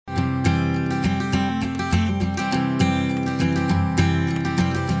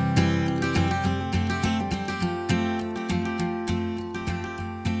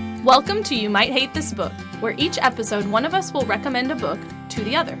Welcome to You Might Hate This Book, where each episode one of us will recommend a book to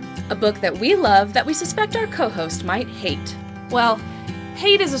the other. A book that we love that we suspect our co-host might hate. Well,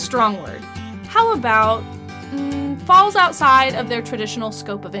 hate is a strong word. How about falls outside of their traditional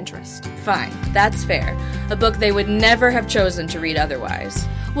scope of interest? Fine, that's fair. A book they would never have chosen to read otherwise.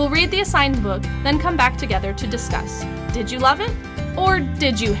 We'll read the assigned book, then come back together to discuss. Did you love it? Or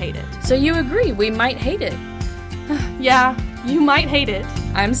did you hate it? So you agree we might hate it? Yeah, you might hate it.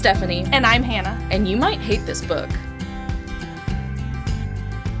 I'm Stephanie. And I'm Hannah. And you might hate this book.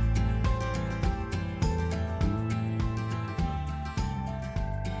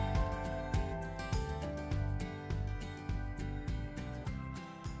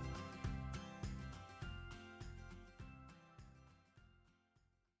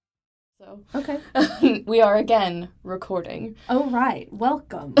 Okay. We are again recording. Oh, right.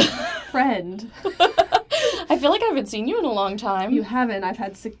 Welcome, friend. I feel like I haven't seen you in a long time. You haven't. I've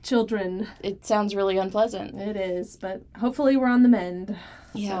had sick children. It sounds really unpleasant. It is, but hopefully we're on the mend.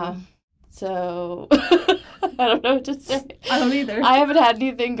 Yeah. So I don't know what to say. I don't either. I haven't had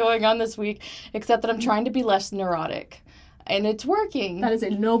anything going on this week except that I'm trying to be less neurotic. And it's working. That is a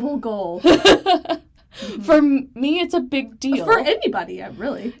noble goal. For me, it's a big deal. For anybody,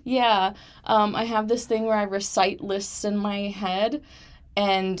 really. Yeah. I have this thing where I recite lists in my head,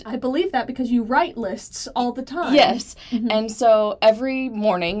 and I believe that because you write lists all the time. Yes. Mm-hmm. And so every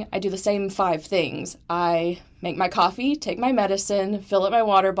morning, I do the same 5 things. I make my coffee, take my medicine, fill up my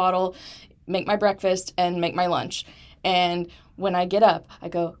water bottle, make my breakfast, and make my lunch. And when I get up, I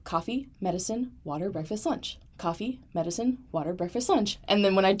go coffee, medicine, water, breakfast, lunch. Coffee, medicine, water, breakfast, lunch. And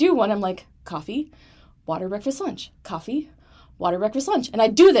then when I do one, I'm like, coffee, water, breakfast, lunch, coffee, water, breakfast, lunch. And I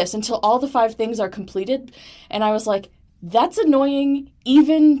do this until all the 5 things are completed. And I was like, that's annoying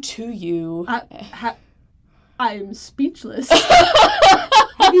even to you. I'm speechless.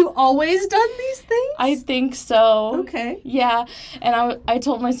 Have you always done these things? I think so. Okay. Yeah. And I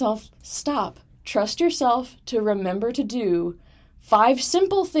told myself, stop. Trust yourself to remember to do 5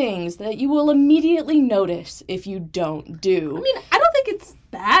 simple things that you will immediately notice if you don't do. I mean, I don't think it's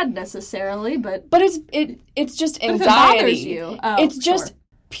bad necessarily, but it's just anxiety. If it bothers you. It's just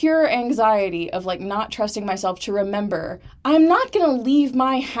pure anxiety of like not trusting myself to remember. I'm not going to leave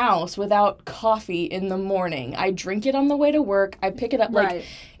my house without coffee in the morning. I drink it on the way to work. I pick it up. Right. Like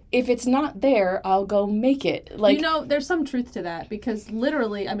if it's not there, I'll go make it. Like, you know, there's some truth to that because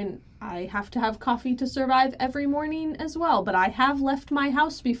literally, I mean, I have to have coffee to survive every morning as well, but I have left my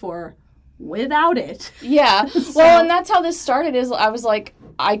house before without it. Yeah. Well, and that's how this started is I was like,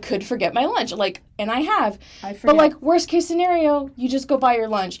 I could forget my lunch. Like, and I have. But like, worst case scenario, you just go buy your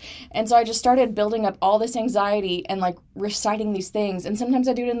lunch. And so I just started building up all this anxiety and like reciting these things. And sometimes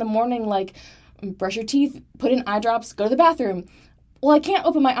I do it in the morning, like brush your teeth, put in eye drops, go to the bathroom. Well, I can't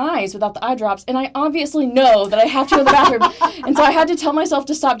open my eyes without the eye drops, and I obviously know that I have to go to the bathroom. And so I had to tell myself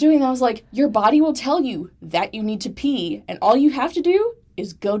to stop doing that. I was like, your body will tell you that you need to pee, and all you have to do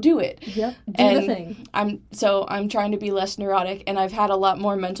is go do it. Yep, do the thing. I'm trying to be less neurotic, and I've had a lot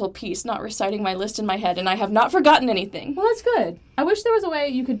more mental peace not reciting my list in my head, and I have not forgotten anything. Well, that's good. I wish there was a way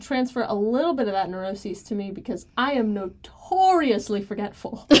you could transfer a little bit of that neuroses to me, because I am notoriously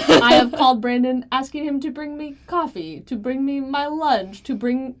forgetful. I have called Brandon asking him to bring me coffee, to bring me my lunch, to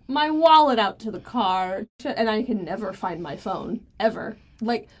bring my wallet out to the car, and I can never find my phone, ever.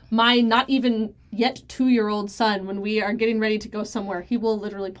 Like, my not even yet 2-year-old son, when we are getting ready to go somewhere, he will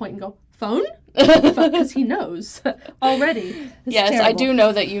literally point and go, phone? Because he knows already. It's yes, terrible. I do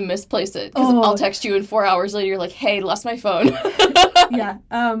know that you misplace it, because I'll text you and 4 hours later, you're like, hey, lost my phone. Yeah,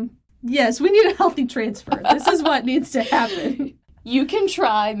 yes, we need a healthy transfer. This is what needs to happen. You can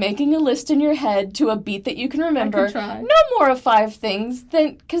try making a list in your head to a beat that you can remember. I can try. No more of 5 things,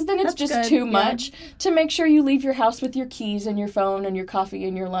 because then it's That's just good, too much to make sure you leave your house with your keys and your phone and your coffee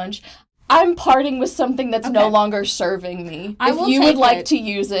and your lunch. I'm parting with something that's no longer serving me. If you would like to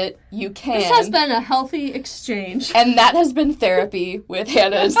use it, you can. This has been a healthy exchange. And that has been therapy with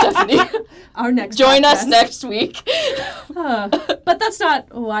Hannah and Stephanie. Our next Join podcast. us next week. But that's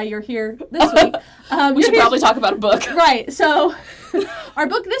not why you're here this week. We should probably talk about a book. Right. So our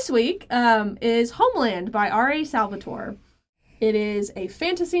book this week is Homeland by R.A. Salvatore. It is a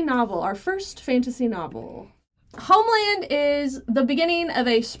fantasy novel, our first fantasy novel. Homeland is the beginning of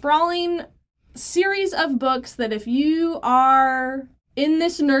a sprawling series of books that if you are in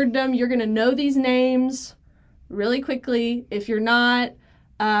this nerddom, you're going to know these names really quickly. If you're not,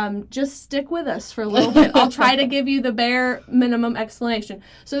 just stick with us for a little bit. I'll try to give you the bare minimum explanation.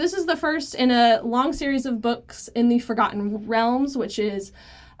 So this is the first in a long series of books in the Forgotten Realms, which is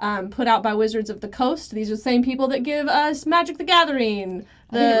put out by Wizards of the Coast. These are the same people that give us Magic the Gathering.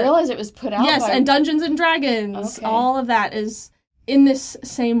 I didn't realize it was put out by... Yes, and Dungeons and Dragons. Okay. All of that is in this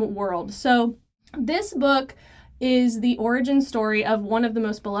same world. So this book is the origin story of one of the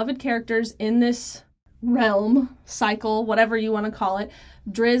most beloved characters in this realm, cycle, whatever you want to call it,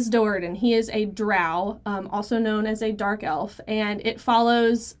 Drizzt Do'Urden. He is a drow, also known as a dark elf, and it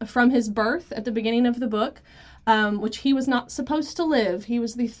follows from his birth at the beginning of the book, which he was not supposed to live. He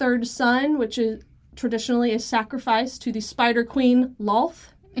was the third son, which is traditionally is sacrificed to the Spider Queen Lolth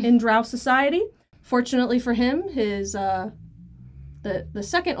in drow society. Fortunately for him, his the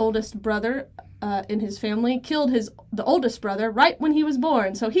second oldest brother in his family killed the oldest brother right when he was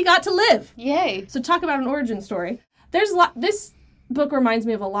born, so he got to live. Yay! So talk about an origin story. This book reminds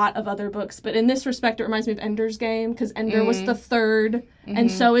me of a lot of other books, but in this respect, it reminds me of Ender's Game, because Ender was the third,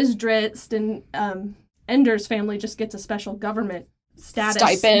 and so is Drizzt, and Ender's family just gets a special government status.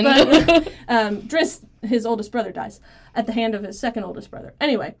 Stipend. But Drizzt, his oldest brother, dies at the hand of his second oldest brother.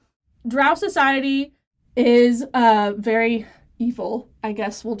 Anyway, drow society is very evil, I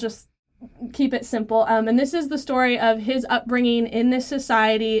guess. We'll just keep it simple. And this is the story of his upbringing in this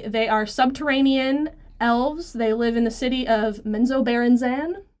society. They are subterranean elves. They live in the city of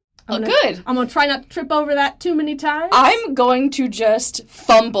Menzoberranzan. Good. I'm going to try not to trip over that too many times. I'm going to just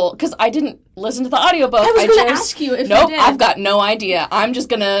fumble, because I didn't listen to the audiobook. I was going to ask you if you did. I've got no idea. I'm just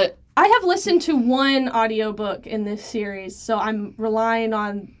going to... I have listened to one audiobook in this series, so I'm relying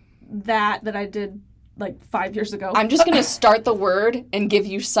on that I did like 5 years ago. I'm just going to start the word and give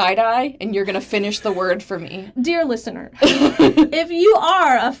you side-eye, and you're going to finish the word for me. Dear listener, if you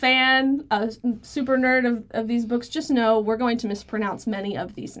are a fan, a super nerd of these books, just know we're going to mispronounce many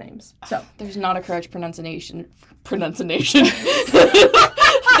of these names. So there's not a correct pronunciation.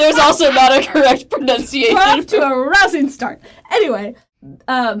 There's also not a correct pronunciation. We're off to a rousing start. Anyway,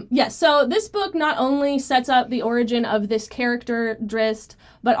 so this book not only sets up the origin of this character, Drizzt,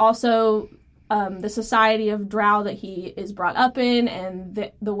 but also the society of drow that he is brought up in,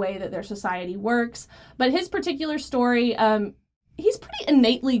 and the way that their society works. But his particular story, he's pretty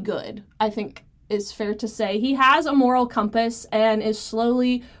innately good, I think is fair to say. He has a moral compass and is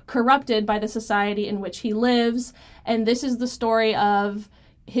slowly corrupted by the society in which he lives. And this is the story of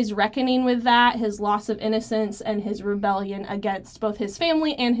his reckoning with that, his loss of innocence, and his rebellion against both his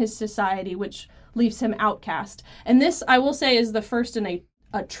family and his society, which leaves him outcast. And this, I will say, is the first in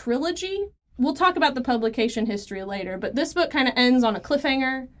a trilogy. We'll talk about the publication history later, but this book kind of ends on a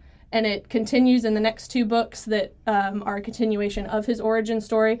cliffhanger, and it continues in the next two books that are a continuation of his origin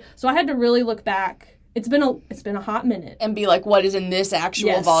story. So I had to really look back. It's been a hot minute. And be like, what is in this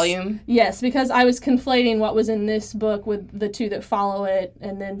actual volume? Yes, because I was conflating what was in this book with the two that follow it,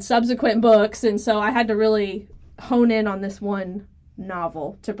 and then subsequent books, and so I had to really hone in on this one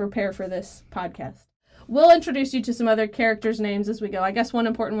novel to prepare for this podcast. We'll introduce you to some other characters' names as we go. I guess one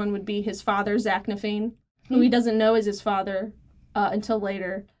important one would be his father, Zaknafine, who he doesn't know is his father until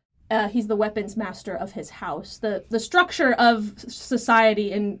later. He's the weapons master of his house. The structure of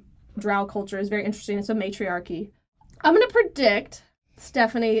society in drow culture is very interesting. It's a matriarchy. I'm going to predict,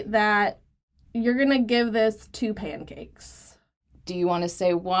 Stephanie, that you're going to give this 2 pancakes. Do you want to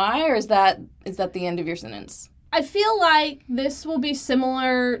say why, or is that the end of your sentence? I feel like this will be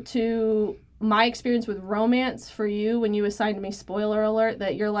similar to my experience with romance for you when you assigned me spoiler alert,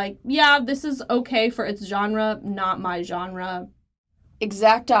 that you're like, yeah, this is okay for its genre, not my genre.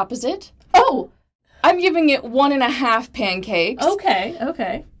 Exact opposite. Oh! I'm giving it 1.5 pancakes.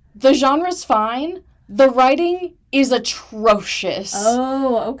 Okay. The genre's fine. The writing is atrocious.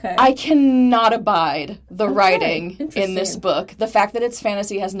 Oh, okay. I cannot abide the writing in this book. The fact that it's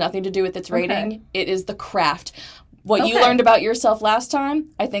fantasy has nothing to do with its rating. Okay. It is the craft. What you learned about yourself last time,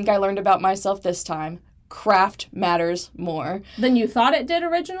 I think I learned about myself this time. Craft matters more. Than you thought it did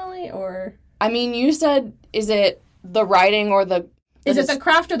originally, or? I mean, you said, is it the writing or the... Is it the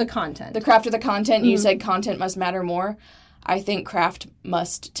craft or the content? The craft or the content. You said content must matter more. I think craft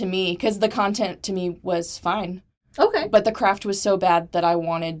must to me, because the content to me was fine. Okay. But the craft was so bad that I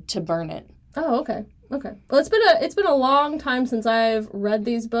wanted to burn it. Oh, okay. Well, it's been a long time since I've read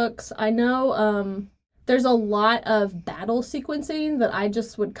these books. I know there's a lot of battle sequencing that I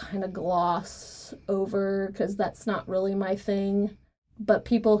just would kind of gloss over because that's not really my thing. But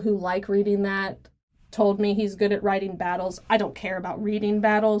people who like reading that told me he's good at writing battles. I don't care about reading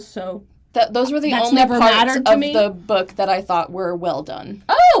battles, so... Those were the only parts of the book that I thought were well done.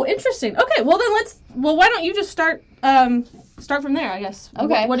 Oh, interesting. Okay, well then why don't you just start from there, I guess.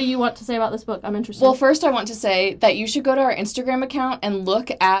 Okay. What do you want to say about this book? I'm interested. Well, first I want to say that you should go to our Instagram account and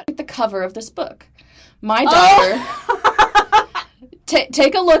look at the cover of this book. My daughter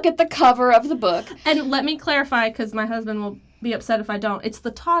Take a look at the cover of the book. And let me clarify, because my husband will be upset if I don't. It's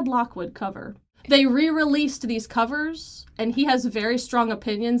the Todd Lockwood cover. They re-released these covers, and he has very strong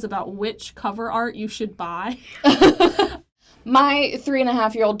opinions about which cover art you should buy. My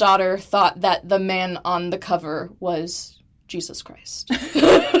 3.5-year-old daughter thought that the man on the cover was Jesus Christ.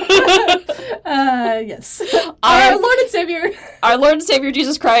 Yes. Our Lord and Savior. Our Lord and Savior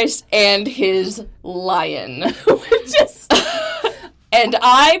Jesus Christ and his lion. And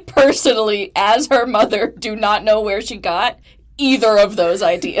I personally, as her mother, do not know where she got either of those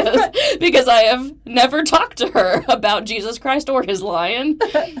ideas because I have never talked to her about Jesus Christ or his lion.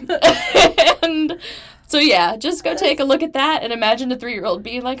 And so yeah, just go take a look at that and imagine a 3-year-old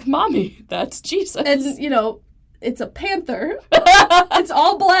being like, Mommy, that's Jesus. And, it's a panther. It's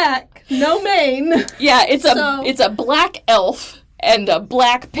all black, no mane. Yeah, it's a black elf and a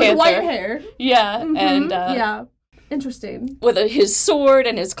black panther. With white hair. Yeah, mm-hmm. And yeah. Interesting. With his sword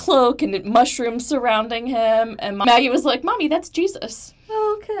and his cloak and mushrooms surrounding him. And Maggie was like, Mommy, that's Jesus.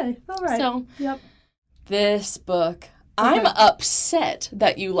 Oh, okay. All right. So, yep. This book, I'm upset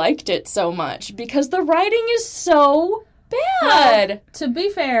that you liked it so much because the writing is so bad. Well, to be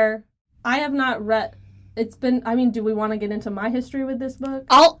fair, I have not read... do we want to get into my history with this book?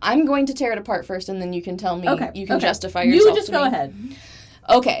 I'm going to tear it apart first and then you can tell me. Okay. You can justify yourself. You just go ahead.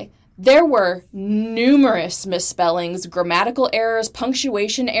 Okay. There were numerous misspellings, grammatical errors,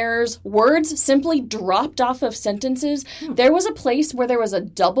 punctuation errors, words simply dropped off of sentences. There was a place where there was a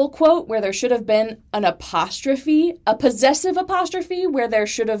double quote where there should have been an apostrophe, a possessive apostrophe where there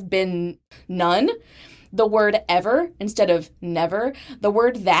should have been none. The word ever instead of never. The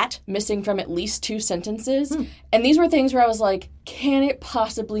word that missing from at least 2 sentences. And these were things where I was like, can it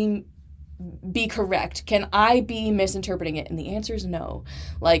possibly be correct? Can I be misinterpreting it? And the answer is no.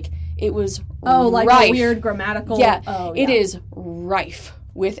 Like, it was like rife. A weird grammatical... Yeah, oh, yeah. It is rife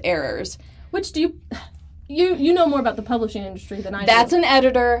with errors. Which do you know more about the publishing industry than I do. That's an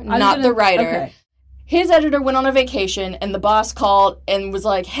editor, not the writer. Okay. His editor went on a vacation, and the boss called and was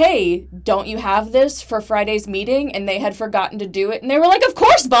like, hey, don't you have this for Friday's meeting? And they had forgotten to do it. And they were like, of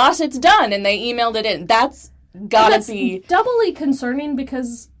course, boss, it's done. And they emailed it in. That's gotta be... doubly concerning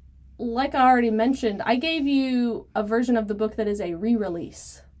because, like I already mentioned, I gave you a version of the book that is a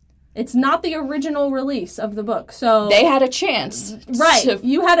re-release. It's not the original release of the book, so... They had a chance. Right.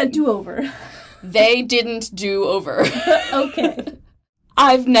 You had a do-over. They didn't do over. Okay.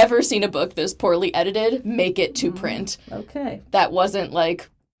 I've never seen a book this poorly edited make it to print. Okay. That wasn't like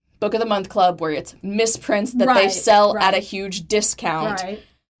Book of the Month Club where it's misprints that they sell at a huge discount. Right.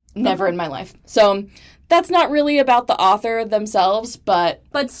 Never in my life. So that's not really about the author themselves, but...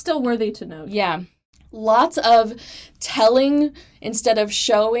 But still worthy to note. Yeah. Lots of telling instead of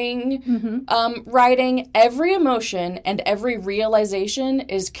showing, writing. Every emotion and every realization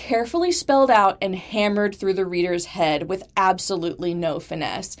is carefully spelled out and hammered through the reader's head with absolutely no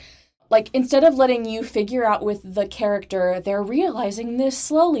finesse. Like, instead of letting you figure out with the character, they're realizing this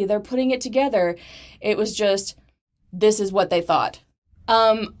slowly, they're putting it together. It was just, this is what they thought.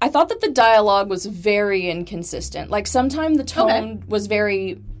 I thought that the dialogue was very inconsistent. Like, sometimes the tone was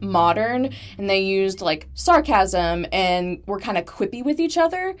very modern, and they used, like, sarcasm and were kind of quippy with each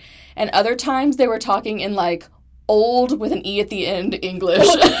other. And other times they were talking in, like, old, with an E at the end, English.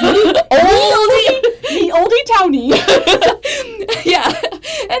 The oldie townie. Yeah.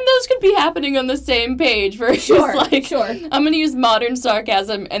 And those could be happening on the same page, where it's like, I'm going to use modern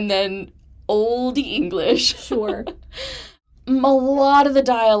sarcasm and then oldie English. Sure. A lot of the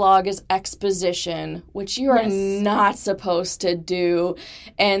dialogue is exposition, which you are not supposed to do.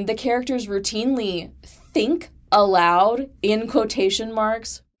 And the characters routinely think aloud, in quotation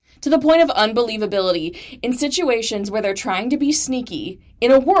marks, to the point of unbelievability, in situations where they're trying to be sneaky,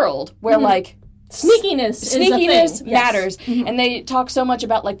 in a world where, like... Sneakiness matters. And they talk so much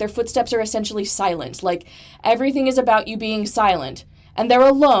about, like, their footsteps are essentially silent. Like, everything is about you being silent. And they're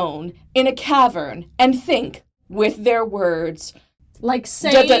alone, in a cavern, and think... with their words. Like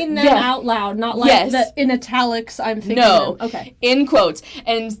saying them out loud, not like in italics I'm thinking. No. Okay. In quotes.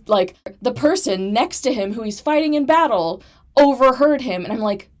 And, like, the person next to him who he's fighting in battle overheard him. And I'm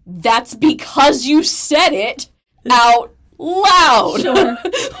like, that's because you said it out loud. Sure.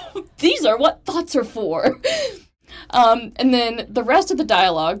 These are what thoughts are for. And then the rest of the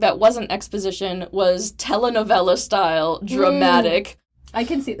dialogue that wasn't exposition was telenovela style, dramatic. I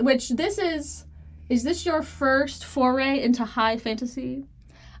can see, which this is... Is this your first foray into high fantasy?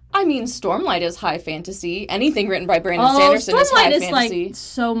 I mean, Stormlight is high fantasy. Anything written by Brandon Sanderson is high fantasy. Stormlight is like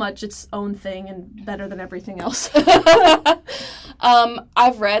so much its own thing and better than everything else.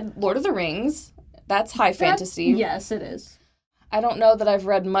 I've read Lord of the Rings. That's high fantasy. Yes, it is. I don't know that I've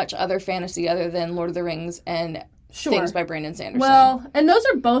read much other fantasy other than Lord of the Rings and things by Brandon Sanderson. Well, and those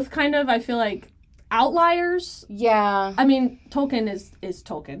are both kind of, I feel like, outliers. Yeah. I mean, Tolkien is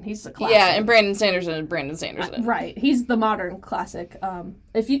Tolkien. He's a classic. Yeah, and Brandon Sanderson is Brandon Sanderson. Right. He's the modern classic.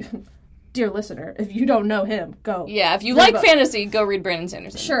 If you, dear listener, if you don't know him, go. Yeah, if you like fantasy, go read Brandon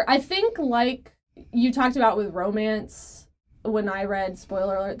Sanderson. Sure. I think, like you talked about with romance, when I read,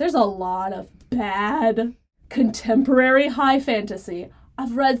 spoiler alert, there's a lot of bad contemporary high fantasy.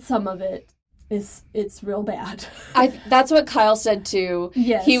 I've read some of it. It's real bad. That's what Kyle said too.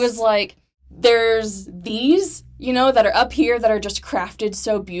 Yes. He was like, there's these, that are up here that are just crafted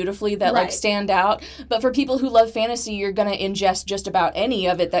so beautifully that, like, stand out. But for people who love fantasy, you're going to ingest just about any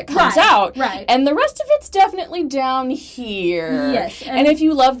of it that comes out. Right. And the rest of it's definitely down here. Yes. And if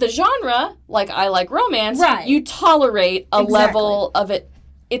you love the genre, like I like romance, you tolerate a level of it.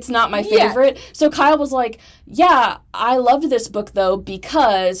 It's not my favorite. Yeah. So Kyle was like, yeah, I loved this book, though,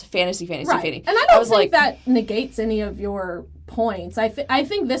 because fantasy. And I don't think that negates any of your points. I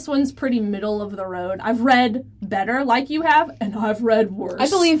think this one's pretty middle of the road. I've read better, like you have, and I've read worse. I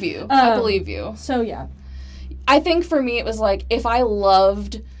believe you. So, yeah. I think for me, it was like, if I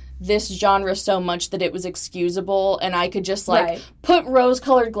loved this genre so much that it was excusable, and I could just, put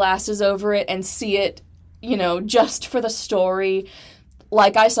rose-colored glasses over it and see it, just for the story,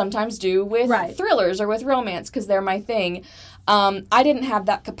 like I sometimes do with thrillers or with romance, because they're my thing. I didn't have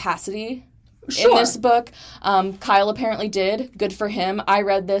that capacity in this book. Kyle apparently did. Good for him. I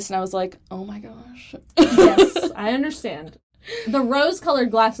read this and I was like, oh my gosh. Yes, I understand. The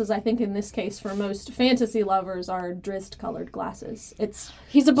rose-colored glasses, I think in this case, for most fantasy lovers, are Drizzt-colored glasses.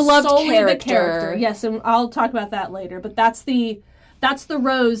 He's a beloved character. The character. Yes, and I'll talk about that later. But that's the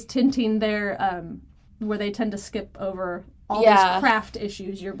rose tinting their, where they tend to skip over all these craft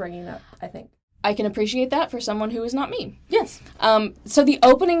issues you're bringing up, I think. I can appreciate that for someone who is not me. Yes. So the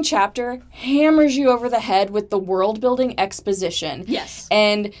opening chapter hammers you over the head with the world-building exposition. Yes.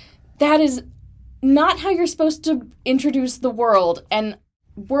 And that is not how you're supposed to introduce the world. And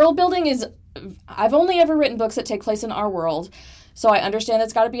world-building is... I've only ever written books that take place in our world, so I understand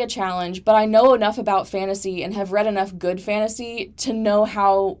that's got to be a challenge, but I know enough about fantasy and have read enough good fantasy to know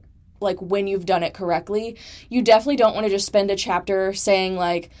how... when you've done it correctly. You definitely don't want to just spend a chapter saying,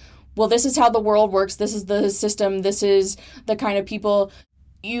 well, this is how the world works, this is the system, this is the kind of people.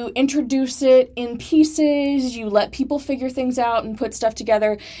 You introduce it in pieces, you let people figure things out and put stuff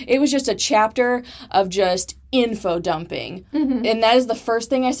together. It was just a chapter of just info dumping. Mm-hmm. And that is the first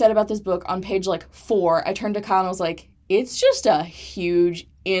thing I said about this book on page, 4. I turned to Kyle and I was like, it's just a huge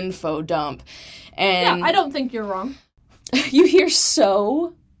info dump. And yeah, I don't think you're wrong. You hear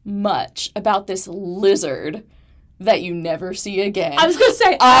so much about this lizard that you never see again. I was going to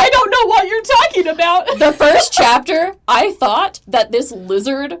say, I don't know what you're talking about. The first chapter, I thought that this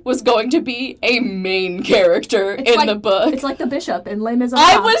lizard was going to be a main character in the book. It's like the bishop in Les Miserables.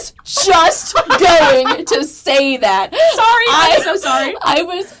 I was just going to say that. Sorry, I'm so sorry.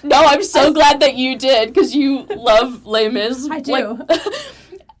 I'm so glad that you did, because you love Les Mis. I do.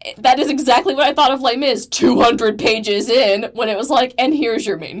 That is exactly what I thought of Les Mis 200 pages in, when it was like, and here's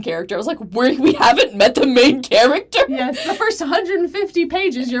your main character. I was like, we haven't met the main character? Yes, the first 150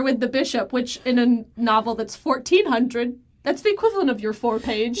 pages you're with the bishop, which in a novel that's 1,400, that's the equivalent of your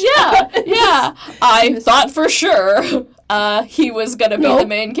 4-page. Yeah. I thought for sure he was going to be the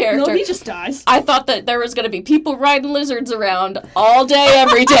main character. No, he just dies. I thought that there was going to be people riding lizards around all day,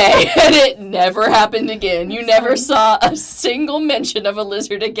 every day, and it never happened again. You never saw a single mention of a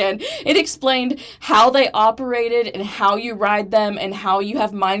lizard again. It explained how they operated and how you ride them and how you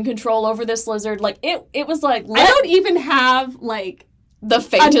have mind control over this lizard. It was like... I don't even have, the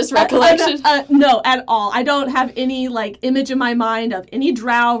faintest recollection? No, at all. I don't have any, image in my mind of any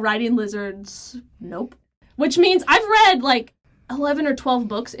drow riding lizards. Nope. Which means I've read, 11 or 12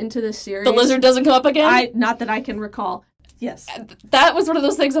 books into this series. The lizard doesn't come up again? Not that I can recall. Yes. That was one of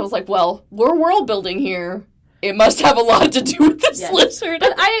those things I was like, well, we're world building here. It must have a lot to do with this lizard.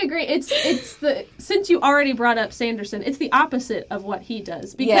 But I agree. Since you already brought up Sanderson, it's the opposite of what he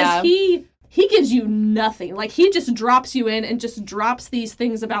does. Because he gives you nothing. He just drops you in and just drops these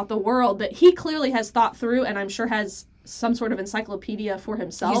things about the world that he clearly has thought through, and I'm sure has some sort of encyclopedia for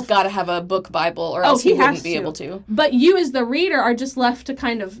himself. He's got to have a book Bible, or else he wouldn't be able to. But you, as the reader, are just left to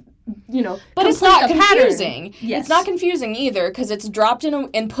kind of, But it's not confusing. Yes. It's not confusing either, because it's dropped in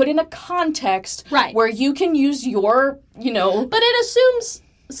and put in a context where you can use your, But it assumes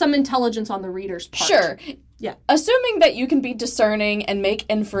some intelligence on the reader's part. Sure. Yeah. Assuming that you can be discerning and make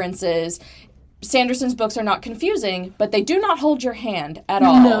inferences, Sanderson's books are not confusing, but they do not hold your hand at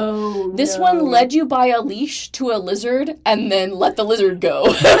all. No. This one led you by a leash to a lizard and then let the lizard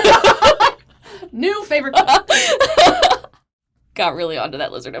go. New favorite. Got really onto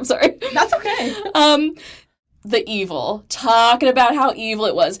that lizard, I'm sorry. That's okay. The evil. Talking about how evil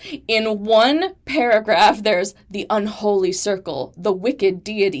it was. In one paragraph, there's the unholy circle, the wicked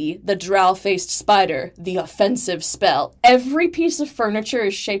deity, the drow-faced spider, the offensive spell. Every piece of furniture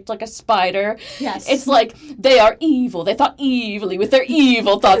is shaped like a spider. Yes. It's like, they are evil. They thought evilly with their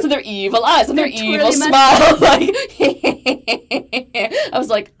evil thoughts and their evil eyes and their evil smile. Like, I was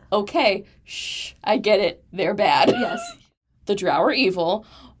like, okay, shh, I get it. They're bad. Yes. The drow are evil.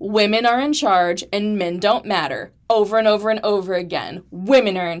 Women are in charge, and men don't matter. Over and over and over again.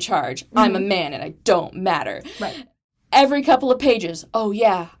 Women are in charge. Mm-hmm. I'm a man, and I don't matter. Right. Every couple of pages, oh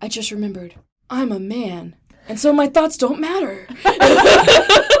yeah, I just remembered. I'm a man, and so my thoughts don't matter.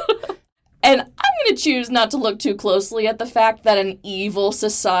 And I'm going to choose not to look too closely at the fact that an evil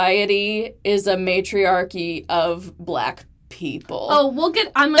society is a matriarchy of black people. Oh,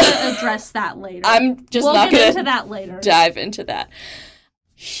 I'm going to address that later. I'm just not going to dive into that.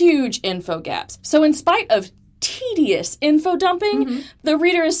 Huge info gaps. So in spite of tedious info dumping, mm-hmm. the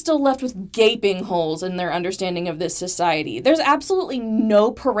reader is still left with gaping holes in their understanding of this society. There's absolutely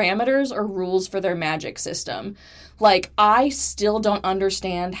no parameters or rules for their magic system. Like, I still don't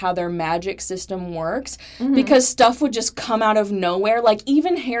understand how their magic system works, mm-hmm. because stuff would just come out of nowhere. Like,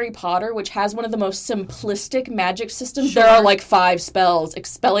 even Harry Potter, which has one of the most simplistic magic systems, sure. There are, like, 5 spells,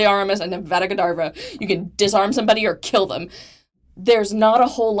 Expelliarmus and Avada Kedavra. You can disarm somebody or kill them. There's not a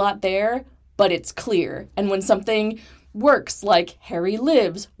whole lot there, but it's clear. And when something works, like Harry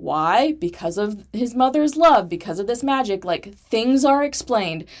lives, why? Because of his mother's love, because of this magic, like, things are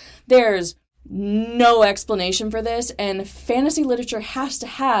explained. There's no explanation for this, and fantasy literature has to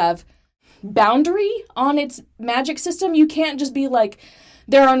have boundary on its magic system. You can't just be like,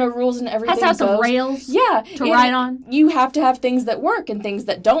 there are no rules and everything goes. Has to have some rails to ride on. You have to have things that work and things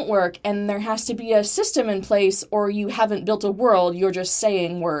that don't work, and there has to be a system in place, or you haven't built a world, you're just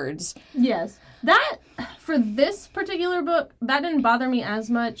saying words. Yes. That, for this particular book, that didn't bother me as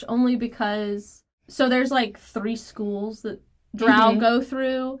much, only because, so there's like 3 schools that drow mm-hmm. go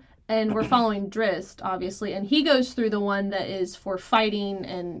through, and we're following Drist, obviously, and he goes through the one that is for fighting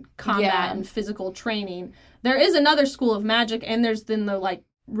and combat and physical training. There is another school of magic, and there's then the, like,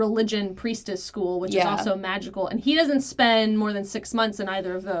 religion priestess school, which is also magical, and he doesn't spend more than 6 months in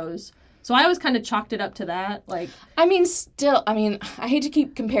either of those. So I always kind of chalked it up to that. Like, I hate to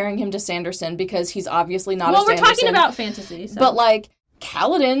keep comparing him to Sanderson, because he's obviously not a Sanderson. Well, we're talking about fantasy, so. But, like,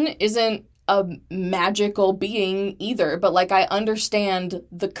 Kaladin isn't a magical being either, but, like, I understand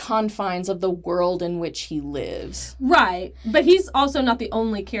the confines of the world in which he lives. Right. But he's also not the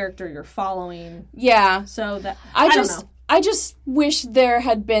only character you're following. Yeah. So that, I don't know. I just wish there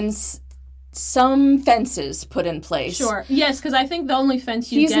had been some fences put in place. Sure. Yes, because I think the only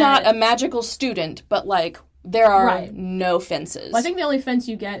fence you get... He's not a magical student, but, like, there are no fences. Well, I think the only fence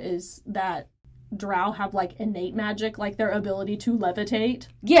you get is that drow have, like, innate magic, like their ability to levitate.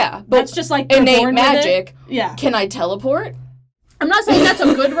 Yeah, but that's just, like, innate magic. Yeah. Can I teleport? I'm not saying that's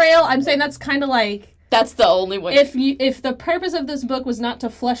a good rail. I'm saying that's kind of like... That's the only way. If the purpose of this book was not to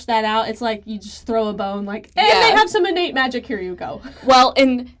flesh that out, it's like you just throw a bone, like, and they have some innate magic, here you go. Well,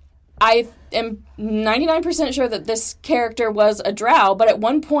 and I am 99% sure that this character was a drow, but at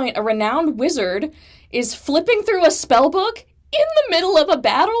one point, a renowned wizard is flipping through a spell book in the middle of a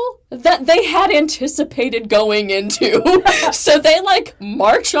battle that they had anticipated going into. So they, like,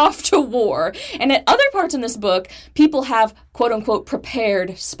 march off to war. And at other parts in this book, people have, quote-unquote,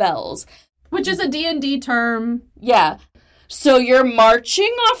 prepared spells. Which is a D&D term. Yeah. So you're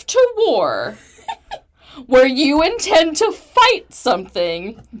marching off to war, where you intend to fight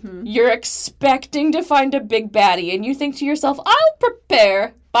something. Mm-hmm. You're expecting to find a big baddie, and you think to yourself, I'll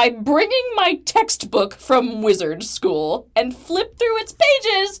prepare by bringing my textbook from wizard school and flip through its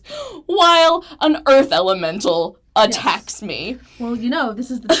pages while an earth elemental attacks me. Well, you know, this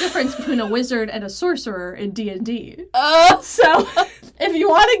is the difference between a wizard and a sorcerer in D&D. So, if you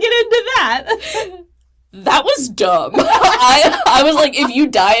want to get into that... That was dumb. I was like, if you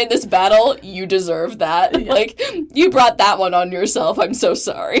die in this battle, you deserve that. Yeah. Like, you brought that one on yourself. I'm so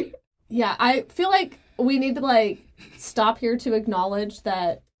sorry. Yeah, I feel like we need to, like, stop here to acknowledge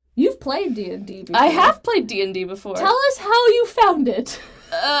that you've played D&D before. I have played D&D before. Tell us how you found it.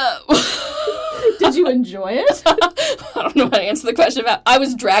 Did you enjoy it? I don't know how to answer the question about. I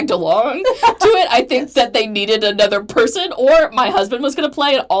was dragged along to it. I think that they needed another person, or my husband was going to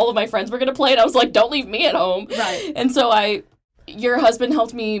play, and all of my friends were going to play, and I was like, don't leave me at home. Right. And so I your husband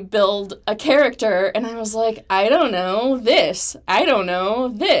helped me build a character, and I was like, I don't know this. I don't know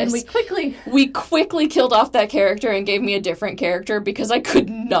this. And we quickly killed off that character and gave me a different character because I could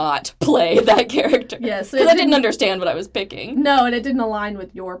not play that character. Yes. Because I didn't understand what I was picking. No, and it didn't align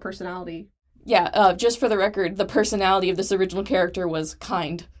with your personality. Yeah, just for the record, the personality of this original character was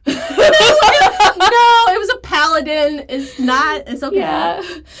kind. No, it was a paladin. It's okay. Yeah.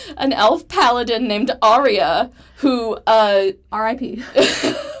 An elf paladin named Arya, who, R.I.P.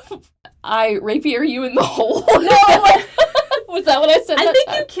 I rapier you in the hole. No! Was that what I said? I think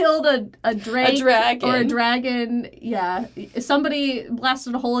you killed a drake. A dragon. Or a dragon, yeah. Somebody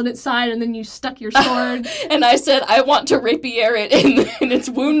blasted a hole in its side and then you stuck your sword. And I said, I want to rapier it in its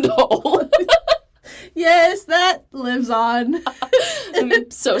wound hole. Yes, that lives on.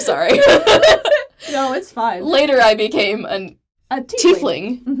 I'm so sorry. No, it's fine. Later I became a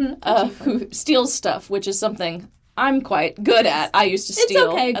tiefling, Mm-hmm. who steals stuff, which is something I'm quite good at. I used to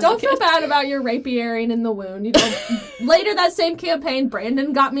steal. It's okay. Don't feel bad about your rapiering in the wound. You know, later that same campaign,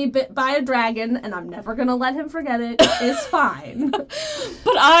 Brandon got me bit by a dragon, and I'm never gonna let him forget it. It's fine. But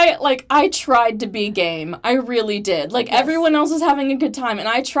I tried to be game. I really did. Like, yes. Everyone else was having a good time, and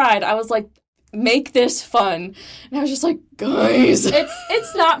I tried. I was like, make this fun. And I was just like, guys.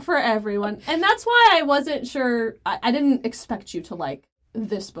 It's not for everyone. And that's why I wasn't sure. I didn't expect you to like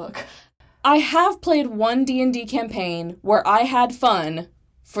this book. I have played one D&D campaign where I had fun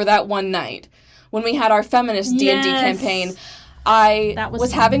for that one night. When we had our feminist D&D campaign, I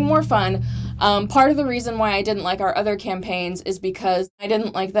was having more fun. Part of the reason why I didn't like our other campaigns is because I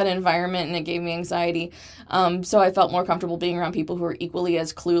didn't like that environment and it gave me anxiety. So I felt more comfortable being around people who were equally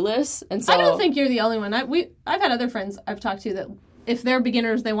as clueless. And so I don't think you're the only one. I've had other friends I've talked to that if they're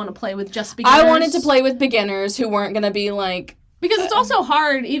beginners, they want to play with just beginners. I wanted to play with beginners who weren't going to be like... Because it's also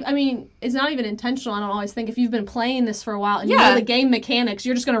hard. I mean, it's not even intentional. I don't always think if you've been playing this for a while and you know the game mechanics,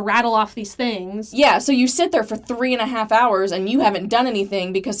 you're just going to rattle off these things. Yeah, so you sit there for 3.5 hours and you haven't done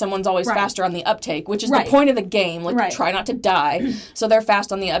anything because someone's always faster on the uptake, which is the point of the game. Like, try not to die. So they're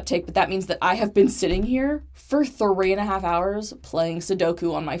fast on the uptake, but that means that I have been sitting here for 3.5 hours playing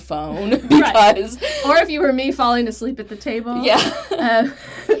Sudoku on my phone because... Or if you were me falling asleep at the table. Yeah.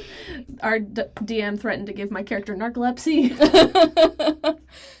 Our DM threatened to give my character narcolepsy.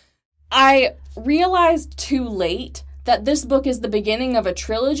 I realized too late that this book is the beginning of a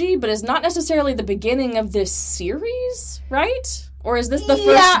trilogy, but is not necessarily the beginning of this series, right? Or is this the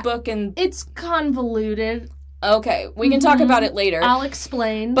first book in... It's convoluted. Okay, we can talk about it later. I'll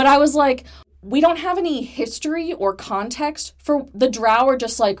explain. But I was like, we don't have any history or context for the Drow are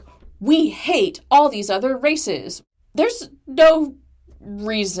just like, we hate all these other races. There's no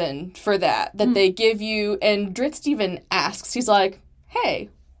reason for that they give you, and Dritz even asks, he's like, hey,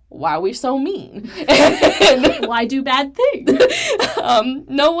 why are we so mean? And why do bad things?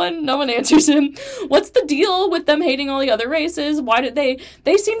 No one answers him. What's the deal with them hating all the other races? Why did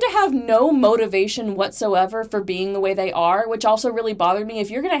they seem to have no motivation whatsoever for being the way they are, which also really bothered me.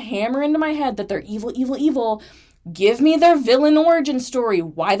 If you're gonna hammer into my head that they're evil, give me their villain origin story.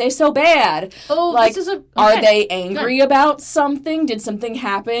 Why they so bad? Oh, like, this is okay. Are they angry about something? Did something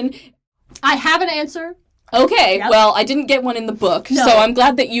happen? I have an answer. Okay, well, I didn't get one in the book, so I'm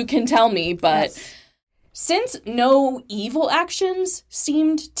glad that you can tell me, but since no evil actions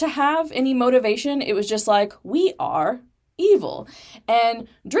seemed to have any motivation, it was just like, we are evil. And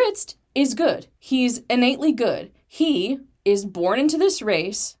Dritz is good. He's innately good. He is born into this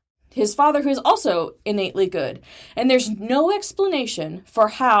race. His father, who is also innately good. And there's no explanation for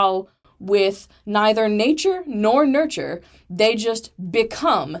how, with neither nature nor nurture, they just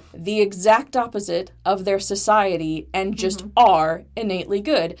become the exact opposite of their society and just are innately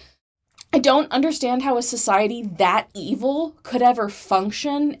good. I don't understand how a society that evil could ever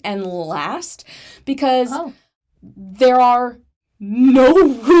function and last, because there are no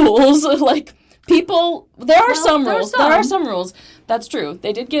rules. Like, people, there are some rules. That's true.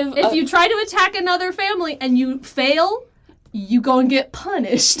 They did give... If you try to attack another family and you fail, you go and get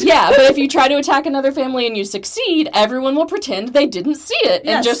punished. Yeah, but if you try to attack another family and you succeed, everyone will pretend they didn't see it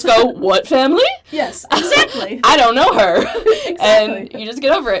and just go, what family? Yes, exactly. I don't know her. Exactly. And you just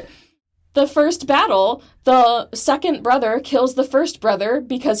get over it. The first battle, the second brother kills the first brother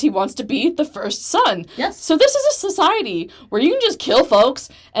because he wants to be the first son. Yes. So this is a society where you can just kill folks,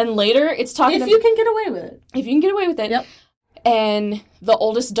 and later it's talking... If you can get away with it. If you can get away with it. Yep. And the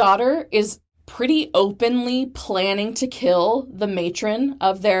oldest daughter is pretty openly planning to kill the matron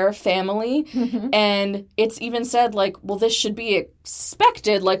of their family. And it's even said, like, well, this should be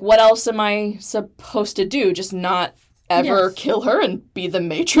expected. Like, what else am I supposed to do? Just not ever kill her and be the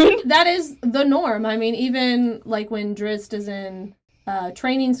matron. That is the norm. I mean, even, like, when Drizzt is in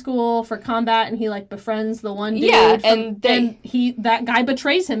training school for combat and he, like, befriends the one dude. Yeah, and that guy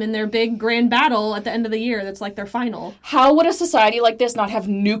betrays him in their big grand battle at the end of the year. That's, like, their final. How would a society like this not have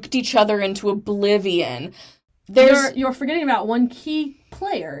nuked each other into oblivion? You're forgetting about one key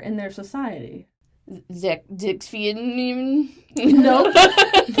player in their society. Dixfian? Nope.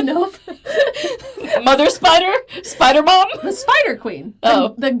 Nope. Mother Spider? Spider Mom? The Spider Queen.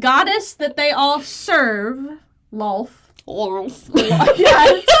 The goddess that they all serve. Lolth.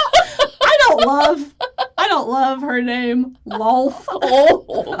 Yeah, I don't love her name. Lolth.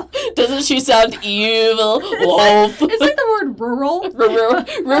 Oh, doesn't she sound evil? Lolth. It's like the word rural.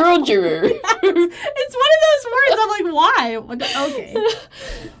 Rural juror. It's one of those words. I'm like, why? Okay.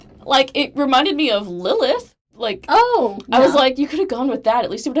 Like, it reminded me of Lilith. Like, I was like, you could have gone with that.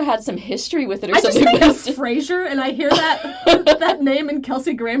 At least it would have had some history with it or something. I just think of Frasier, and I hear that name in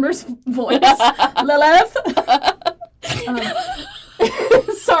Kelsey Grammer's voice. Lilith.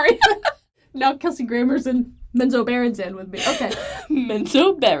 Sorry. Now Kelsey Grammer's in Menzo Berenson with me. Okay.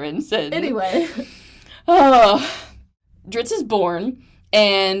 Menzo Berenson. Anyway. Drizzt is born,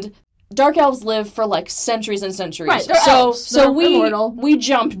 and dark elves live for, like, centuries and centuries. Right, so we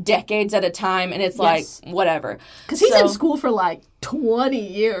jump decades at a time, and it's like, whatever. Because he's in school for, like, 20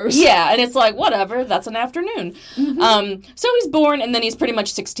 years. Yeah, and it's like, whatever, that's an afternoon. Mm-hmm. So he's born, and then he's pretty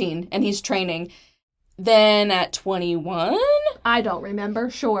much 16, and he's training. Then at 21... I don't remember,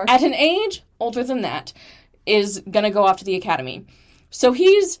 sure. At an age older than that, is going to go off to the academy. So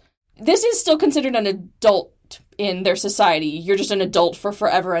this is still considered an adult in their society. You're just an adult for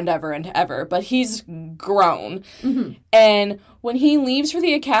forever and ever and ever. But he's grown. Mm-hmm. And when he leaves for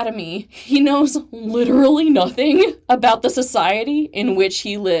the academy, he knows literally nothing about the society in which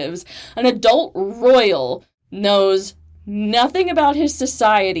he lives. An adult royal knows nothing about his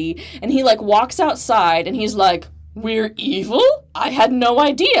society, and he, like, walks outside, and he's like, we're evil? I had no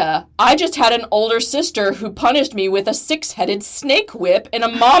idea. I just had an older sister who punished me with a 6-headed snake whip and a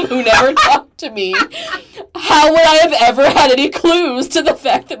mom who never talked to me. How would I have ever had any clues to the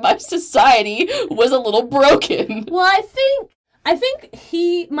fact that my society was a little broken? Well, I think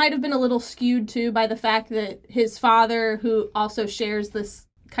he might have been a little skewed, too, by the fact that his father, who also shares this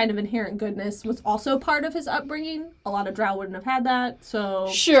kind of inherent goodness, was also part of his upbringing. A lot of Drow wouldn't have had that, so...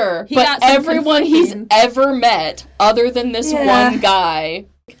 Sure, but everyone he's ever met, other than this one guy,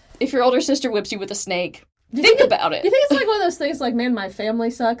 if your older sister whips you with a snake, think about it. You think it's like one of those things like, man, my family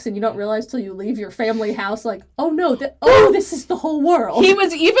sucks, and you don't realize till you leave your family house, like, oh no, this is the whole world. He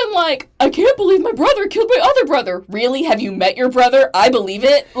was even like, I can't believe my brother killed my other brother. Really? Have you met your brother? I believe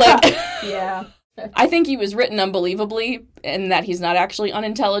it. Like... Yeah. I think he was written unbelievably, and that he's not actually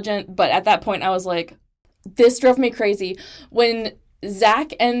unintelligent, but at that point I was like, this drove me crazy. When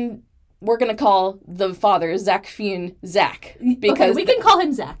Zach, and we're going to call the father, Zach Fian, Zach. Because we can call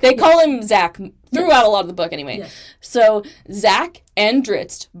him Zach. They call him Zach throughout a lot of the book anyway. Yes. So Zach and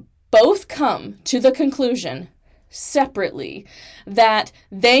Drizzt both come to the conclusion, separately, that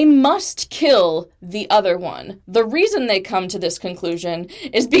they must kill the other one. The reason they come to this conclusion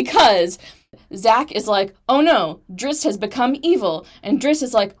is because Zach is like, oh no, Drizzt has become evil. And Drizzt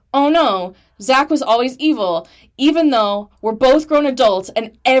is like, oh no, Zach was always evil. Even though we're both grown adults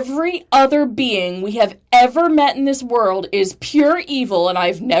and every other being we have ever met in this world is pure evil, and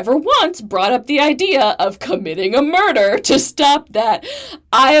I've never once brought up the idea of committing a murder to stop that.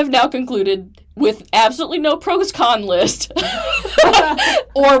 I have now concluded, with absolutely no pros-con list,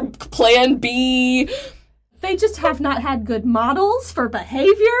 or plan B... They just have not had good models for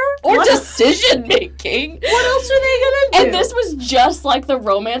behavior. Or decision-making. What else are they gonna do? And this was just like the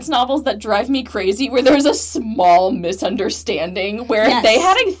romance novels that drive me crazy, where there's a small misunderstanding, where if they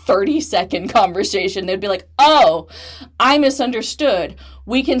had a 30-second conversation, they'd be like, oh, I misunderstood.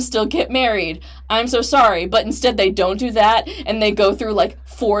 We can still get married. I'm so sorry. But instead they don't do that, and they go through like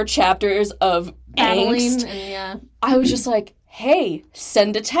 4 chapters of angst. And, I was just like, hey,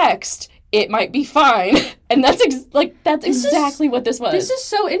 send a text. It might be fine. And that's exactly what this was. This is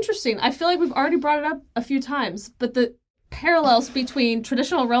so interesting. I feel like we've already brought it up a few times, but the parallels between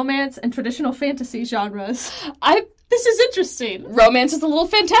traditional romance and traditional fantasy genres. This is interesting. Romance is a little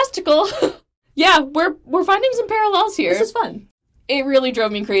fantastical. Yeah, we're finding some parallels here. This is fun. It really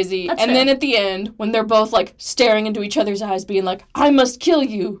drove me crazy. That's and fair. Then at the end, when they're both like staring into each other's eyes, being like, I must kill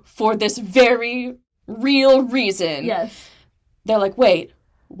you for this very real reason. Yes. They're like, wait,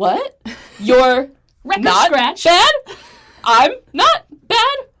 what? You're not scratch. bad? I'm not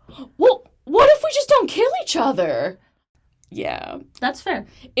bad? Well, what if we just don't kill each other? Yeah. That's fair.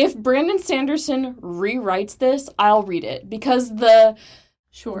 If Brandon Sanderson rewrites this, I'll read it. Because the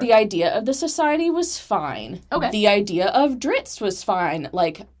idea of the society was fine. Okay. The idea of Drizzt was fine.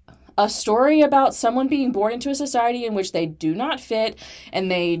 Like, a story about someone being born into a society in which they do not fit,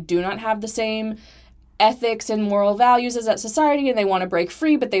 and they do not have the same ethics and moral values as that society, and they want to break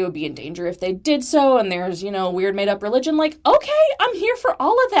free, but they would be in danger if they did so, and there's, weird made-up religion. Like, okay, I'm here for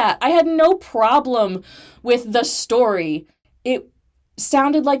all of that. I had no problem with the story. It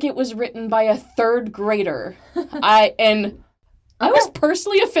sounded like it was written by a third grader. I was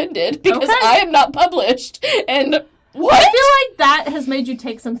personally offended because I am not published, and what? I feel like that has made you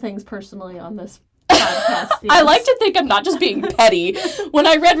take some things personally on this podcast. Yes. I like to think I'm not just being petty. When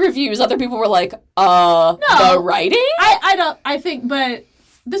I read reviews, other people were like, the writing? I think, but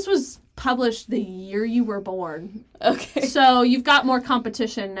this was published the year you were born. Okay. So you've got more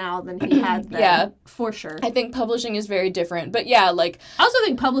competition now than he had then. Yeah. For sure. I think publishing is very different. But yeah, like... I also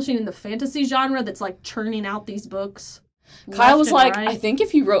think publishing in the fantasy genre that's like churning out these books. Kyle was like, right. I think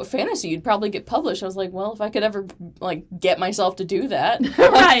if you wrote fantasy, you'd probably get published. I was like, well, if I could ever, get myself to do that,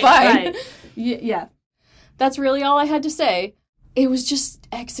 right, fine. Right. Yeah. That's really all I had to say. It was just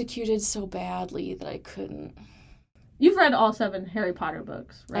executed so badly that I couldn't. You've read all 7 Harry Potter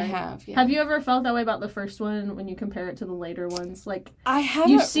books, right? I have, yeah. Have you ever felt that way about the first one when you compare it to the later ones? Like, I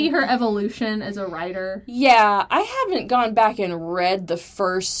haven't... You see her evolution as a writer? Yeah, I haven't gone back and read the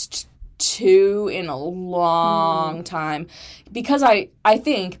first 2 in a long time because I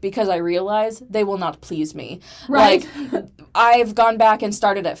realize they will not please me. Right. Like, I've gone back and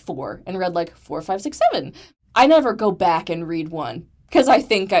started at 4 and read 4, 5, 6, 7. I never go back and read 1 because I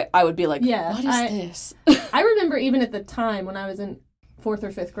think I would be like, what is this? I remember even at the time when I was in 4th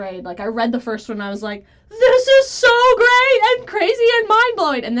or 5th grade, I read the first one and I was like, this is so great and crazy and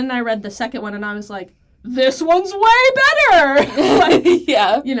mind-blowing. And then I read the second one and I was like, this one's way better.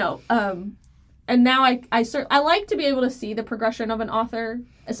 Yeah. And now I like to be able to see the progression of an author,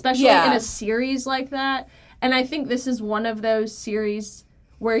 especially in a series like that. And I think this is one of those series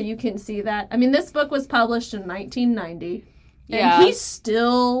where you can see that. I mean, this book was published in 1990. And he's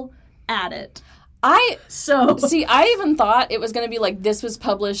still at it. I even thought it was going to be this was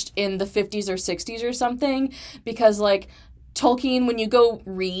published in the 50s or 60s or something. Because, Tolkien, when you go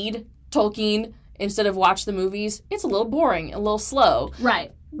read Tolkien instead of watch the movies, it's a little boring, a little slow.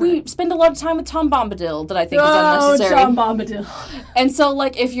 Right. We spend a lot of time with Tom Bombadil that I think is unnecessary. Tom Bombadil. And so,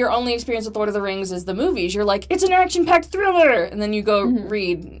 if your only experience with Lord of the Rings is the movies, you're like, it's an action-packed thriller! And then you go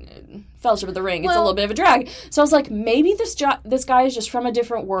read Fellowship of the Ring. It's a little bit of a drag. So I was like, maybe this guy is just from a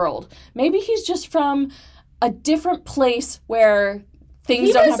different world. Maybe he's just from a different place where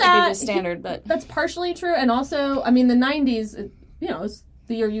things don't have to be the standard. But that's partially true. And also, I mean, the 90s, it was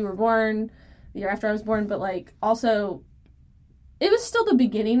the year you were born, the year after I was born, but, also... It was still the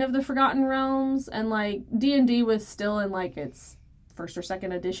beginning of the Forgotten Realms, and, D&D was still in, its first or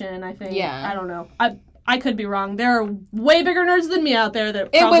second edition, I think. Yeah. I don't know. I could be wrong. There are way bigger nerds than me out there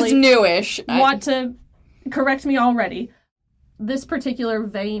that probably... It was newish. Want to correct me already. This particular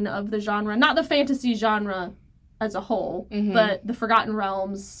vein of the genre, not the fantasy genre as a whole, but the Forgotten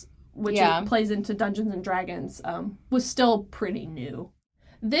Realms, which it plays into Dungeons & Dragons, was still pretty new.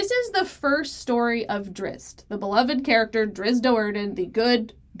 This is the first story of Drizzt, the beloved character Drizzt Do'Urden, the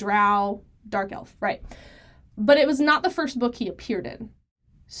good drow dark elf, right? But it was not the first book he appeared in.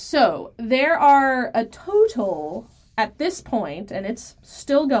 So, there are a total, at this point, and it's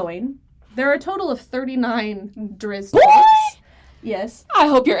still going, there are a total of 39 Drizzt books. Yes. I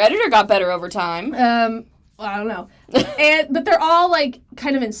hope your editor got better over time. I don't know. But they're all,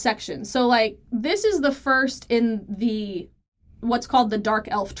 kind of in sections. So, this is the first in the... what's called the Dark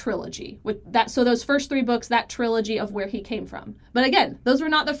Elf trilogy. So those first 3 books, that trilogy of where he came from. But again, those were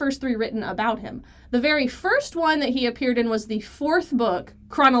not the first 3 written about him. The very first one that he appeared in was the 4th book,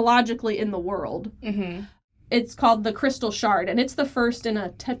 chronologically in the world. Mm-hmm. It's called The Crystal Shard, and it's the first in a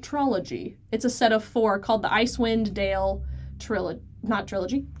tetralogy. It's a set of 4 called the Icewind Dale trilogy. Not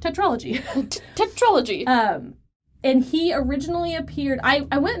trilogy, tetralogy. Tetralogy. And he originally appeared...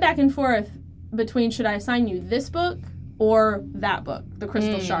 I went back and forth between should I assign you this book or that book, The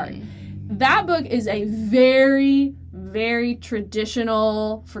Crystal Shard. That book is a very, very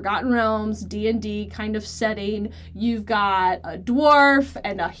traditional Forgotten Realms, D&D kind of setting. You've got a dwarf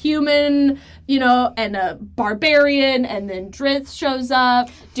and a human, and a barbarian, and then Drizzt shows up.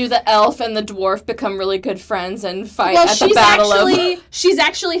 Do the elf and the dwarf become really good friends and fight at the battle of... She's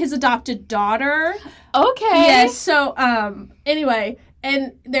actually his adopted daughter. Okay. Yes, so, anyway...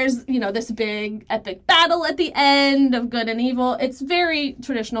 And there's, this big epic battle at the end of good and evil. It's very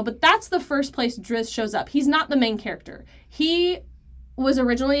traditional, but that's the first place Drizzt shows up. He's not the main character. He was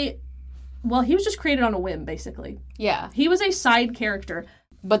originally, well, he was just created on a whim, basically. Yeah. He was a side character.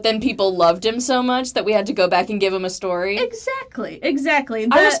 But then people loved him so much that we had to go back and give him a story. Exactly.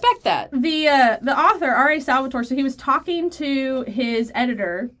 I respect that. The author, R.A. Salvatore, so he was talking to his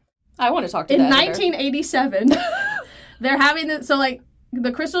editor. I want to talk to in the editor. 1987. They're having this, so like,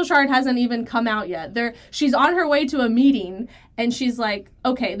 the Crystal Shard hasn't even come out yet. She's on her way to a meeting, and she's like,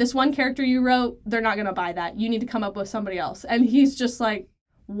 okay, this one character you wrote, they're not going to buy that. You need to come up with somebody else. And he's just like,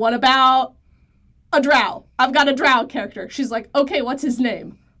 what about a drow? I've got a drow character. She's like, okay, what's his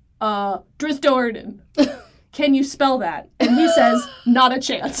name? Drisdordan. Can you spell that? And he says, not a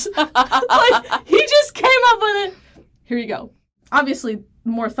chance. Like, he just came up with it. Here you go. Obviously,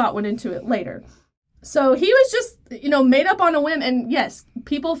 more thought went into it later. So he was just, made up on a whim. And yes,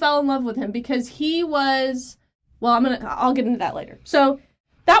 people fell in love with him because he was, well, I'll get into that later. So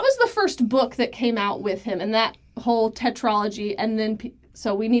that was the first book that came out with him and that whole tetralogy. And then,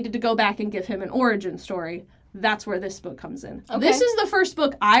 so we needed to go back and give him an origin story. That's where this book comes in. Okay. This is the first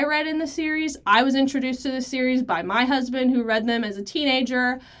book I read in the series. I was introduced to the series by my husband, who read them as a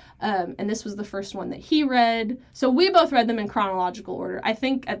teenager. And this was the first one that he read. So we both read them in chronological order. I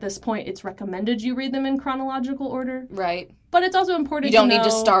think at this point it's recommended you read them in chronological order. Right. But it's also important to know... You don't need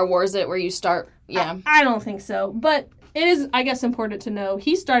to Star Wars it where you start... Yeah. I don't think so. But it is, I guess, important to know.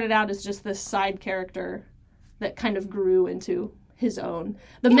 He started out as just this side character that kind of grew into his own.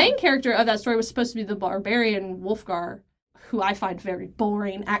 The main character of that story was supposed to be the barbarian Wolfgar, who I find very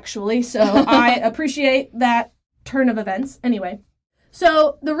boring, actually. So I appreciate that turn of events. Anyway.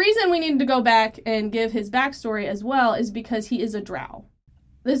 So the reason we needed to go back and give his backstory as well is because he is a drow.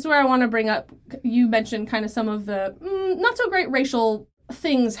 This is where I want to bring up, you mentioned kind of some of the not so great racial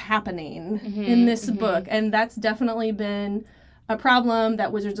things happening in this book. And that's definitely been a problem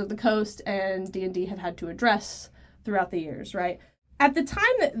that Wizards of the Coast and D&D have had to address throughout the years, right? At the time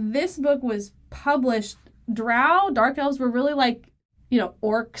that this book was published, drow, dark elves, were really like,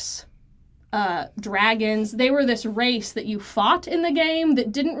 orcs, dragons. They were this race that you fought in the game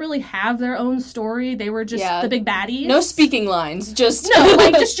that didn't really have their own story. They were just the big baddies. No speaking lines, just...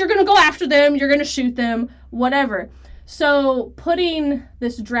 No, just you're going to go after them, you're going to shoot them, whatever. So putting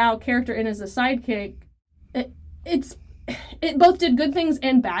this drow character in as a sidekick, it both did good things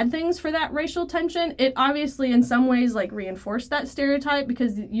and bad things for that racial tension. It obviously, in some ways, reinforced that stereotype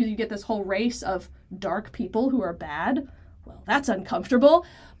because you get this whole race of dark people who are bad. Well, that's uncomfortable.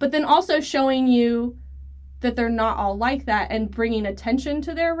 But then also showing you that they're not all like that and bringing attention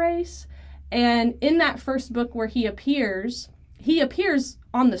to their race. And in that first book where he appears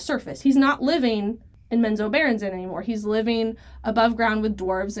on the surface. He's not living in Menzoberranzan anymore. He's living above ground with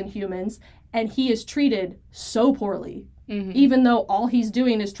dwarves and humans. And he is treated so poorly, even though all he's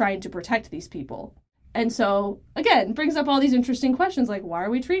doing is trying to protect these people. And so, again, brings up all these interesting questions like, why are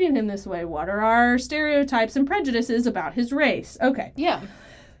we treating him this way? What are our stereotypes and prejudices about his race? Okay. Yeah.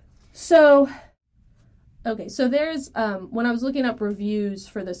 So there's, when I was looking up reviews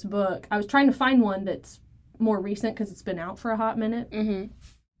for this book, I was trying to find one that's more recent because it's been out for a hot minute. Mm-hmm.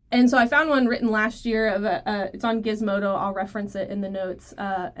 And so I found one written last year it's on Gizmodo. I'll reference it in the notes.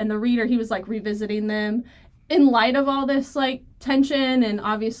 And the reader, he was revisiting them in light of all this tension. And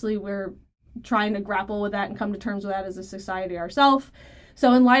obviously we're trying to grapple with that and come to terms with that as a society ourselves.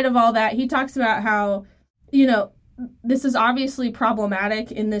 So in light of all that, he talks about how, this is obviously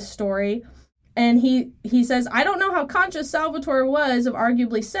problematic in this story. And he says, I don't know how conscious Salvatore was of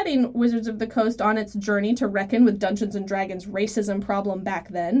arguably setting Wizards of the Coast on its journey to reckon with Dungeons & Dragons' racism problem back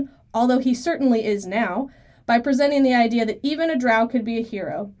then, although he certainly is now, by presenting the idea that even a drow could be a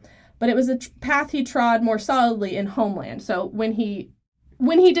hero. But it was a path he trod more solidly in Homeland. So when he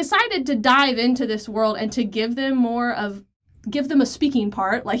decided to dive into this world and to give them a speaking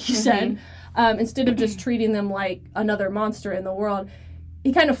part, like you said, instead of just treating them like another monster in the world,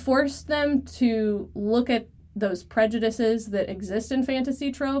 he kind of forced them to look at those prejudices that exist in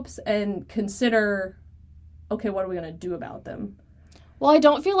fantasy tropes and consider, okay, what are we going to do about them? Well, I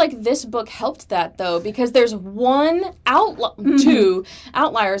don't feel like this book helped that, though, because there's two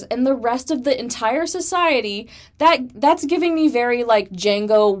outliers, and the rest of the entire society, that's giving me very,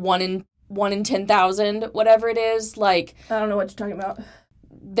 Django 1 in 10,000, whatever it is, I don't know what you're talking about.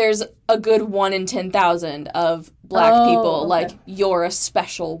 There's a good 1 in 10,000 of black people, okay. You're a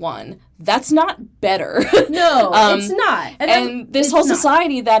special one. That's not better. No, it's not. And this whole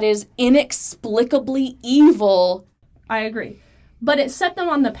society that is inexplicably evil. I agree. But it set them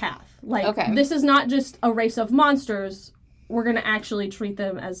on the path. This is not just a race of monsters. We're going to actually treat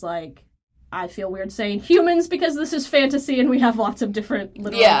them as, I feel weird saying humans because this is fantasy and we have lots of different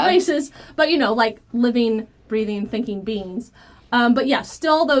literal races. But, living breathing, thinking beings. But yeah,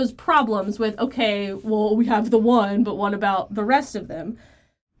 still those problems with, okay, well, we have the one, but what about the rest of them?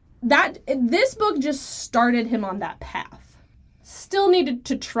 This book just started him on that path. Still needed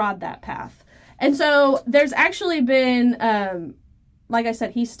to trod that path. And so there's actually been, like I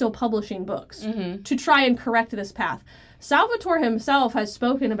said, he's still publishing books to try and correct this path. Salvatore himself has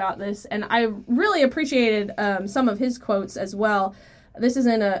spoken about this, and I really appreciated some of his quotes as well. This is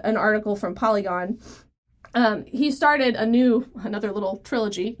in an article from Polygon. He started another little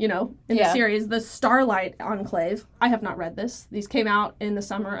trilogy, in the series, the Starlight Enclave. I have not read this. These came out in the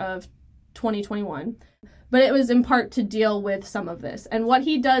summer of 2021. But it was in part to deal with some of this. And what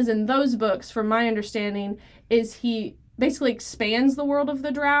he does in those books, from my understanding, is he basically expands the world of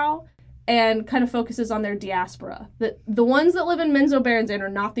the Drow and kind of focuses on their diaspora. That the ones that live in Menzoberranzan are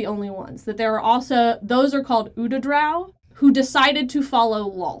not the only ones. That there are also, those are called Uda Drow, who decided to follow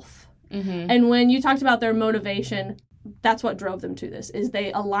Lolth. And when you talked about their motivation, that's what drove them to this, is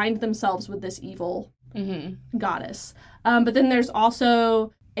they aligned themselves with this evil goddess. But then there's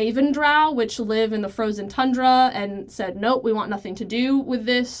also Avon Drow, which live in the frozen tundra and said, nope, we want nothing to do with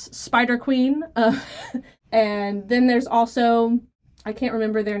this Spider Queen. And then there's also, I can't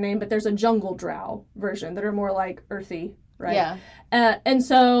remember their name, but there's a Jungle Drow version that are more like earthy, right? Yeah. And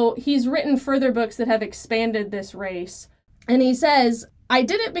so he's written further books that have expanded this race. And he says, I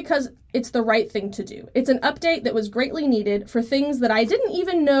did it because it's the right thing to do. It's an update that was greatly needed for things that I didn't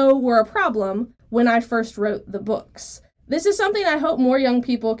even know were a problem when I first wrote the books. This is something I hope more young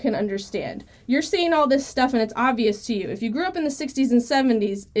people can understand. You're seeing all this stuff and it's obvious to you. If you grew up in the 60s and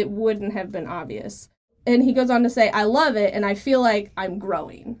 70s, it wouldn't have been obvious. And he goes on to say, I love it and I feel like I'm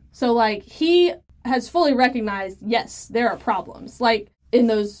growing. So, he has fully recognized, yes, there are problems. In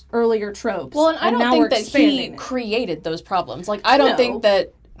those earlier tropes. Well, and I don't think that he created those problems. I don't think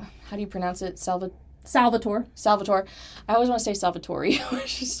that... How do you pronounce it? Salvatore. I always want to say Salvatore.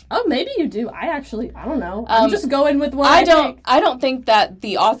 Oh, maybe you do. I don't know. I'm just going with what I think. I don't think that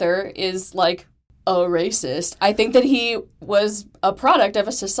the author is, a racist. I think that he was a product of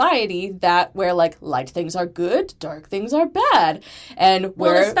a society where light things are good, dark things are bad. And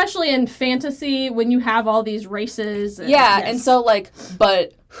well, especially in fantasy, when you have all these races. And so,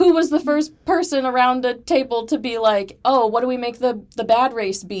 but who was the first person around a table to be oh, what do we make the bad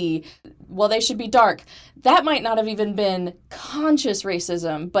race be? Well, they should be dark. That might not have even been conscious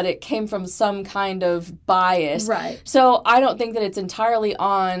racism, but it came from some kind of bias. Right. So I don't think that it's entirely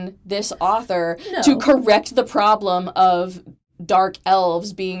on this author to correct the problem of dark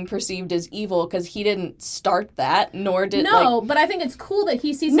elves being perceived as evil, because he didn't start that, nor did... No, but I think it's cool that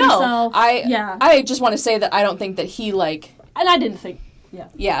he sees himself... I just want to say that I don't think that he, And I didn't think...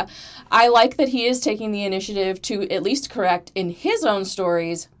 Yeah. I like that he is taking the initiative to at least correct in his own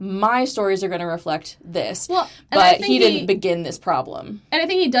stories. My stories are going to reflect this. Well, but he didn't begin this problem. And I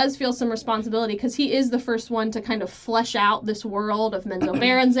think he does feel some responsibility because he is the first one to kind of flesh out this world of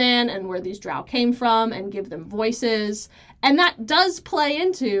Menzoberranzan and where these Drow came from and give them voices. And that does play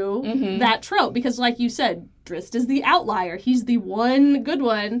into that trope because, like you said, Drizzt is the outlier. He's the one good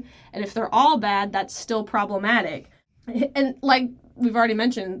one. And if they're all bad, that's still problematic. And we've already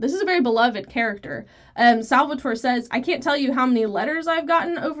mentioned, this is a very beloved character. Salvatore says, I can't tell you how many letters I've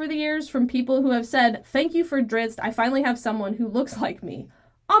gotten over the years from people who have said, thank you for Drizzt, I finally have someone who looks like me.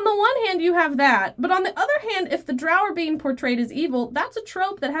 On the one hand, you have that, but on the other hand, if the Drow are being portrayed as evil, that's a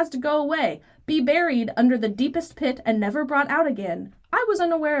trope that has to go away. Be buried under the deepest pit and never brought out again. I was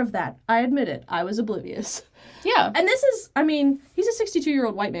unaware of that. I admit it. I was oblivious. Yeah. And this is, he's a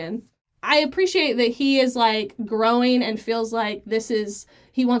 62-year-old white man. I appreciate that he is growing and feels like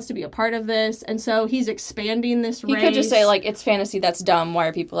he wants to be a part of this. And so he's expanding this race. He could just say it's fantasy, that's dumb. Why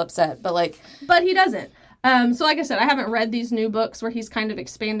are people upset? But he doesn't. So like I said, I haven't read these new books where he's kind of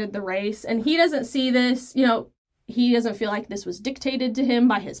expanded the race and he doesn't see this, he doesn't feel like this was dictated to him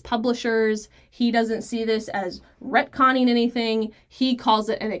by his publishers. He doesn't see this as retconning anything. He calls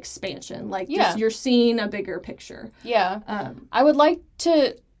it an expansion. Just, you're seeing a bigger picture. Yeah. I would like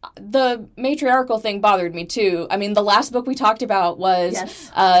to... The matriarchal thing bothered me, too. The last book we talked about was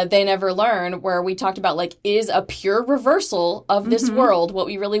They Never Learn, where we talked about, is a pure reversal of this world what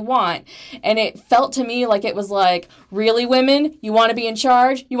we really want. And it felt to me like it was really, women? You want to be in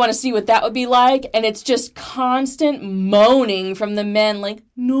charge? You want to see what that would be like? And it's just constant moaning from the men,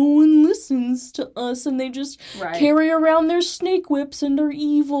 no one listens to us, and they just carry around their snake whips and are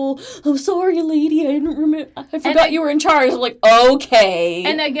evil. Oh, sorry, lady, I didn't remember. I forgot you were in charge. I'm okay.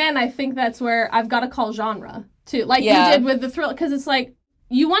 And again, I think that's where I've got to call genre, too. You did with the Thrill, because it's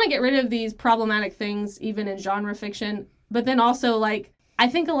you want to get rid of these problematic things, even in genre fiction, but then also, I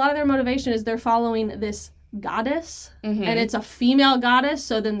think a lot of their motivation is they're following this goddess, and it's a female goddess,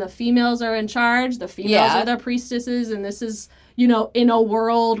 so then the females are in charge, the females are the priestesses, and this is, you know, in a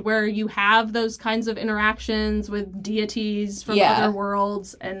world where you have those kinds of interactions with deities from other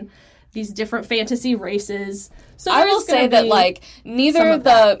worlds and these different fantasy races. So I will say that, like, neither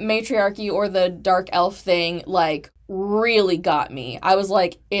the matriarchy or the dark elf thing, like, really got me. I was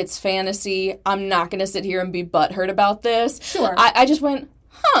like, it's fantasy. I'm not going to sit here and be butthurt about this. Sure. I just went,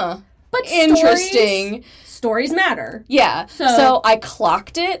 huh. But interesting. Stories matter. Yeah. So I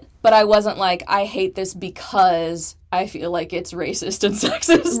clocked it, but I wasn't like, I hate this because I feel like it's racist and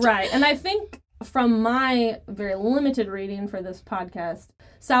sexist. Right. And I think from my very limited reading for this podcast,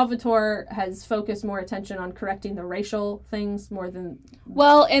 Salvatore has focused more attention on correcting the racial things more than...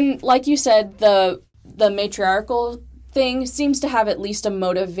 Well, and like you said, the matriarchal thing seems to have at least a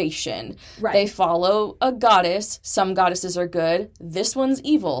motivation. Right. They follow a goddess. Some goddesses are good. This one's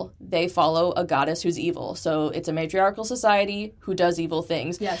evil. They follow a goddess who's evil. So it's a matriarchal society who does evil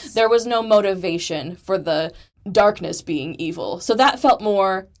things. Yes. There was no motivation for the darkness being evil. So that felt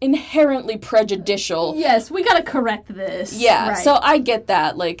more inherently prejudicial. Yes, we gotta correct this. Yeah, right. So I get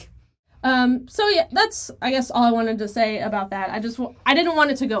that, like... So yeah, that's, I guess, all I wanted to say about that. I didn't want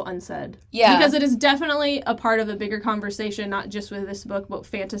it to go unsaid. Yeah. Because it is definitely a part of a bigger conversation, not just with this book, but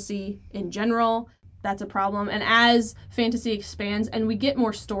fantasy in general. That's a problem. And as fantasy expands and we get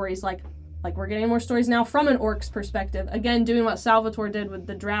more stories, like we're getting more stories now from an orc's perspective, again, doing what Salvatore did with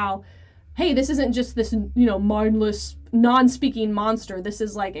the drow. Hey, this isn't just this, you know, mindless, non-speaking monster. This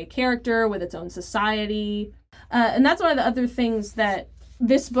is like a character with its own society. And that's one of the other things that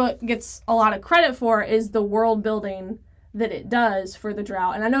this book gets a lot of credit for, is the world building that it does for the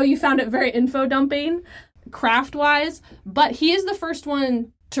drow. And I know you found it very info dumping, craft-wise, but he is the first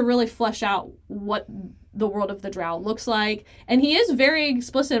one to really flesh out what the world of the drow looks like. And he is very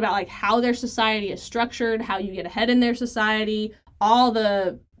explicit about, like, how their society is structured, how you get ahead in their society, all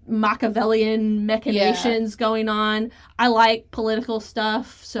the Machiavellian machinations going on. I like political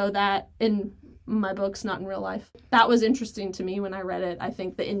stuff, so that in my books, not in real life. That was interesting to me when I read it. I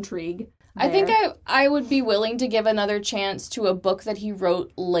think the intrigue there. I think I would be willing to give another chance to a book that he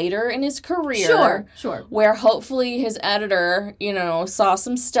wrote later in his career. Sure. Where hopefully his editor, you know, saw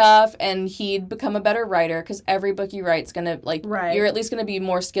some stuff and he'd become a better writer, because every book you write's going to, like, you're at least going to be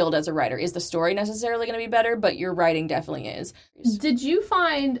more skilled as a writer. Is the story necessarily going to be better? But your writing definitely is. Did you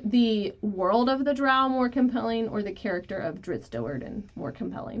find the world of the drow more compelling, or the character of Drizzt Do'Urden more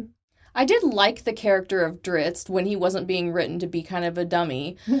compelling? I did like the character of Drizzt when he wasn't being written to be kind of a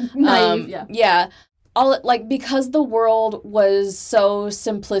dummy. Naive, yeah. Because the world was so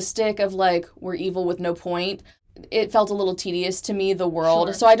simplistic of, like, we're evil with no point, it felt a little tedious to me, the world.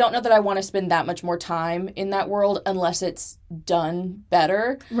 Sure. So I don't know that I want to spend that much more time in that world unless it's done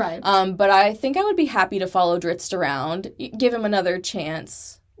better. Right. But I think I would be happy to follow Drizzt around, give him another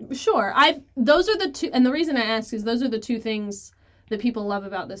chance. Sure. Those are the two, and the reason I ask is those are the two things that people love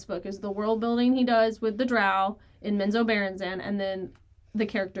about this book, is the world building he does with the drow in Menzoberranzan, and then the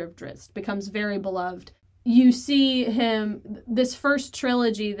character of Drizzt becomes very beloved. You see him, this first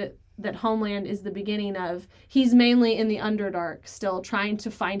trilogy that Homeland is the beginning of, he's mainly in the Underdark, still trying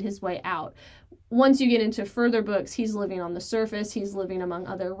to find his way out. Once you get into further books, he's living on the surface, he's living among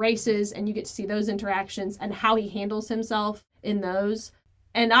other races, and you get to see those interactions and how he handles himself in those.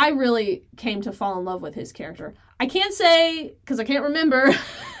 And I really came to fall in love with his character. I can't say, because I can't remember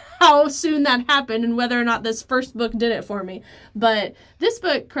how soon that happened and whether or not this first book did it for me. But this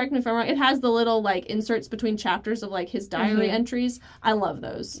book, correct me if I'm wrong, it has the little, like, inserts between chapters of, like, his diary entries. I love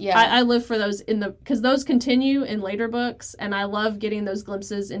those. Yeah. I live for those because those continue in later books, and I love getting those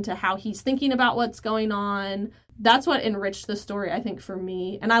glimpses into how he's thinking about what's going on. That's what enriched the story, I think, for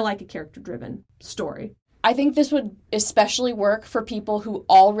me. And I like a character-driven story. I think this would especially work for people who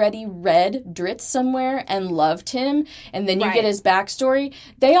already read Drizzt somewhere and loved him, and then you get his backstory.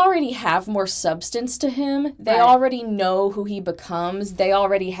 They already have more substance to him. They already know who he becomes. They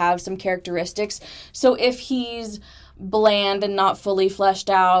already have some characteristics. So if he's bland and not fully fleshed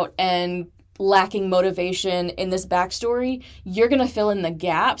out and lacking motivation in this backstory, you're going to fill in the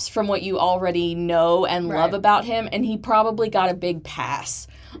gaps from what you already know and love about him, and he probably got a big pass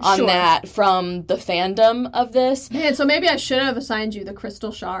on that from the fandom of this. Man, so maybe I should have assigned you the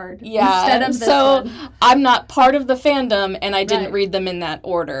Crystal Shard instead of this so one. I'm not part of the fandom, and I didn't read them in that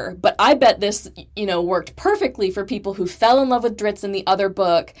order. But I bet this, worked perfectly for people who fell in love with Drizzt in the other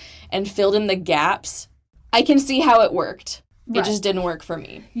book and filled in the gaps. I can see how it worked. It just didn't work for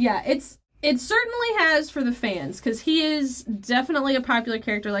me. Yeah, It certainly has for the fans, because he is definitely a popular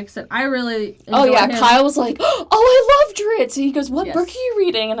character. Like I said, I really enjoy him. Kyle was like, oh, I love Dritz. And he goes, what book are you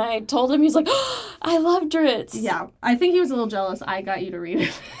reading? And I told him, he's like, oh, I love Dritz. Yeah, I think he was a little jealous I got you to read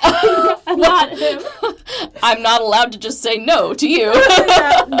it. Not him. I'm not allowed to just say no to you.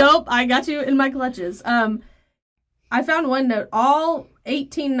 Nope, I got you in my clutches. I found one note. All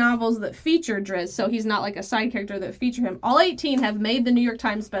 18 novels that feature Drizzt, so he's not like a side character that feature him, all 18 have made the New York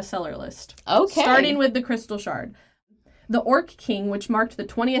Times bestseller list. Okay. Starting with The Crystal Shard. The Orc King, which marked the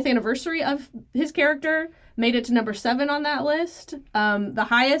 20th anniversary of his character, made it to number 7 on that list. The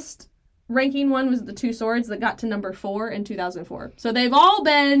highest ranking one was The Two Swords that got to number 4 in 2004. So they've all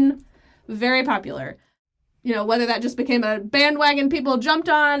been very popular. You know, whether that just became a bandwagon people jumped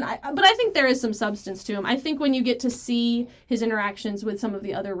on. But I think there is some substance to him. I think when you get to see his interactions with some of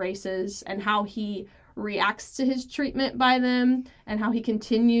the other races and how he reacts to his treatment by them and how he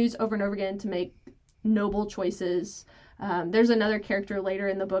continues over and over again to make noble choices. There's another character later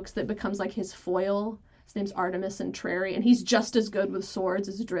in the books that becomes like his foil. His name's Artemis Entreri, and he's just as good with swords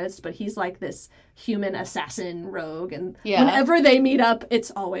as Drizzt, but he's like this human assassin rogue, and whenever they meet up,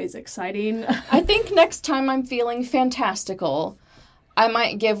 it's always exciting. I think next time I'm feeling fantastical, I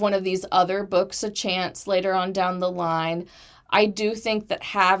might give one of these other books a chance later on down the line. I do think that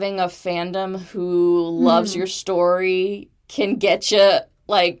having a fandom who loves your story can get you,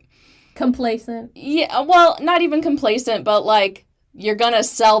 like... complacent. Yeah, well, not even complacent, but, like... you're gonna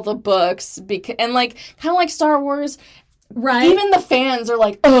sell the books, and like kind of like Star Wars, right? Even the fans are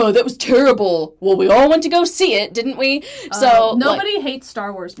like, "Oh, that was terrible." Well, we all went to go see it, didn't we? So nobody hates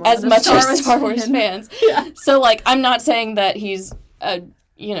Star Wars more as much as Star Wars fans. Yeah. So like, I'm not saying that he's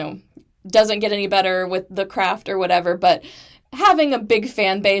doesn't get any better with the craft or whatever, but having a big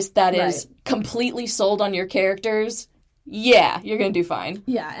fan base that is completely sold on your characters, yeah, you're gonna do fine.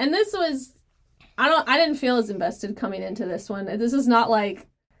 Yeah, and this was. I didn't feel as invested coming into this one. This is not like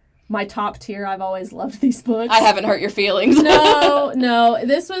my top tier. I've always loved these books. I haven't hurt your feelings. No.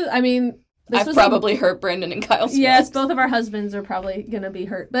 This was, I've probably hurt Brandon and Kyle's feelings. Yes, both of our husbands are probably going to be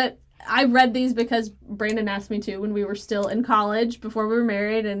hurt. But I read these because Brandon asked me to when we were still in college before we were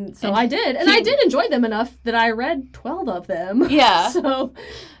married. And so I did. And I did enjoy them enough that I read 12 of them. Yeah. So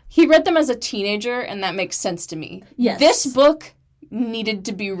he read them as a teenager, and that makes sense to me. Yes. This book needed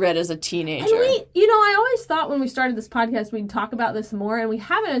to be read as a teenager. And I always thought when we started this podcast we'd talk about this more, and we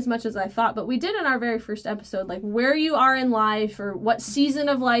haven't as much as I thought, but we did in our very first episode, like where you are in life or what season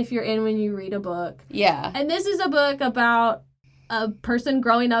of life you're in when you read a book. Yeah. And this is a book about a person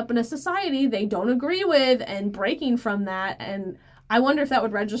growing up in a society they don't agree with and breaking from that, and I wonder if that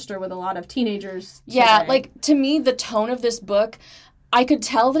would register with a lot of teenagers today. Yeah, like to me the tone of this book, I could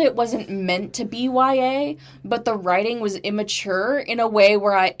tell that it wasn't meant to be YA, but the writing was immature in a way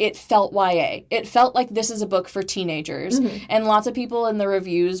where it felt YA. It felt like this is a book for teenagers. Mm-hmm. And lots of people in the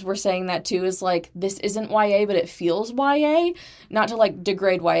reviews were saying that too, is like, this isn't YA, but it feels YA. Not to like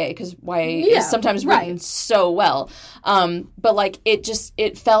degrade YA, because YA is sometimes written so well. But like, it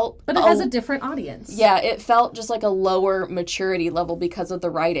felt... But it has a different audience. Yeah, it felt just like a lower maturity level because of the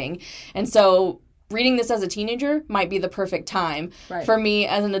writing. And so... reading this as a teenager might be the perfect time. Right. For me,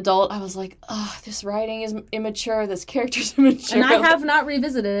 as an adult, I was like, oh, this writing is immature, this character's immature. And I have not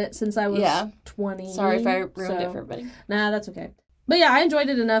revisited it since I was 20. Sorry if I ruined it for everybody. Nah, that's okay. But yeah, I enjoyed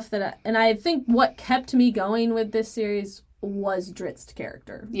it enough that I think what kept me going with this series was Dritzt's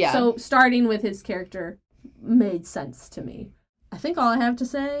character. Yeah. So starting with his character made sense to me. I think all I have to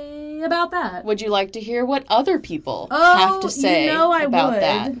say about that. Would you like to hear what other people have to say about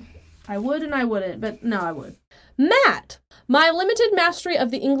that? I would and I wouldn't, but no, I would. Matt! My limited mastery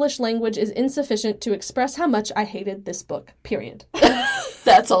of the English language is insufficient to express how much I hated this book. Period.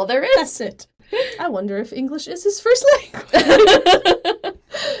 That's all there is. That's it. I wonder if English is his first language.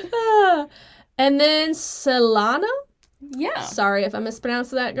 And then Selana? Yeah. Sorry if I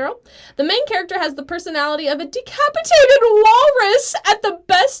mispronounced that, girl. The main character has the personality of a decapitated walrus at the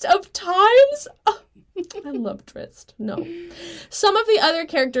best of times. I love Drizzt. No. Some of the other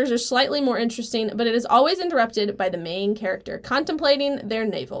characters are slightly more interesting, but it is always interrupted by the main character contemplating their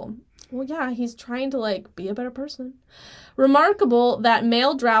navel. Well, yeah, he's trying to, like, be a better person. Remarkable that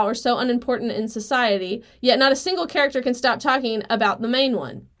male drow are so unimportant in society, yet not a single character can stop talking about the main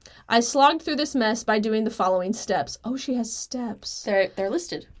one. I slogged through this mess by doing the following steps. Oh, she has steps. They're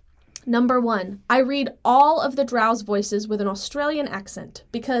listed. Number 1, I read all of the drow's voices with an Australian accent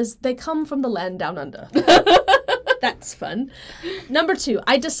because they come from the land down under. That's fun. Number 2,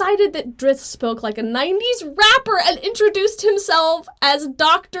 I decided that Drizzt spoke like a 90s rapper and introduced himself as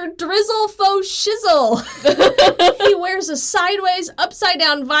Dr. Drizzle Faux Shizzle. He wears a sideways,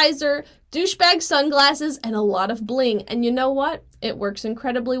 upside-down visor, douchebag sunglasses, and a lot of bling. And you know what? It works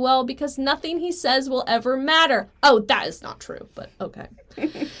incredibly well because nothing he says will ever matter. Oh, that is not true, but okay.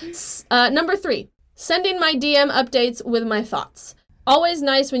 Number 3, sending my DM updates with my thoughts. Always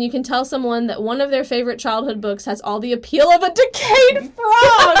nice when you can tell someone that one of their favorite childhood books has all the appeal of a decayed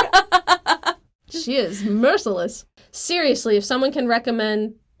frog. She is merciless. Seriously, if someone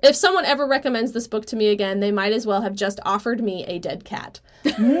ever recommends this book to me again, they might as well have just offered me a dead cat.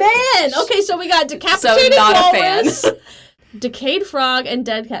 Man! Okay, so we got decapitated walrus, decayed frog, and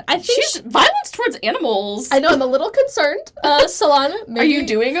dead cat. I think she's violence towards animals. I know, I'm a little concerned. Solana, maybe are you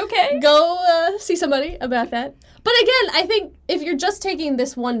doing okay? Go see somebody about that. But again, I think if you're just taking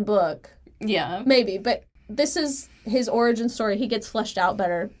this one book, yeah, maybe. But this is his origin story. He gets fleshed out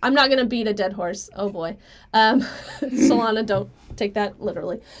better. I'm not gonna beat a dead horse. Oh boy, Solana, don't take that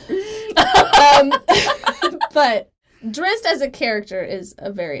literally. But Drizzt as a character is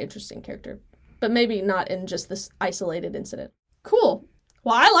a very interesting character, but maybe not in just this isolated incident. Cool.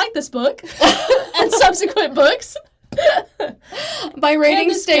 Well, I like this book and subsequent books. My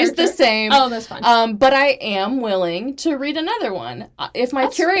rating stays the same. Oh, that's fine. But I am willing to read another one. If my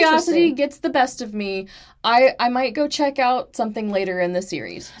curiosity gets the best of me, I might go check out something later in the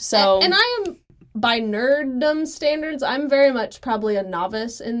series. So, and I am, by nerddom standards, I'm very much probably a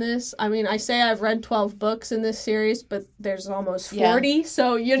novice in this. I mean, I say I've read 12 books in this series, but there's almost 40,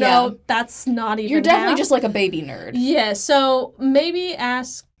 so, that's not even You're definitely half. just like a baby nerd. Yeah, so maybe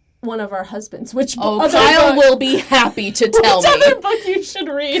ask one of our husbands which Kyle will be happy to tell me. Which other book you should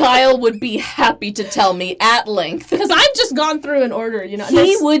read. Kyle would be happy to tell me at length. Because I've just gone through an order,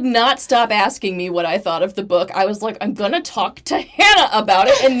 He would not stop asking me what I thought of the book. I was like, I'm gonna talk to Hannah about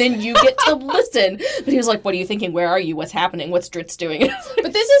it, and then you get to listen. But he was like, what are you thinking? Where are you? What's happening? What's Drizzt doing?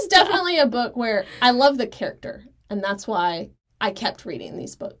 But this is definitely a book where I love the character, and that's why I kept reading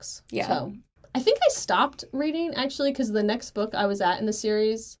these books. Yeah. So I think I stopped reading, actually, because the next book I was at in the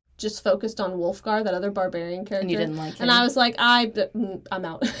series just focused on Wolfgar, that other barbarian character. And you didn't like him. And I was like, I'm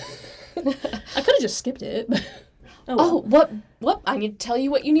out. I could have just skipped it. But, what? I need to tell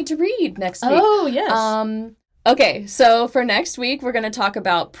you what you need to read next week. Oh, yes. Okay, so for next week, we're going to talk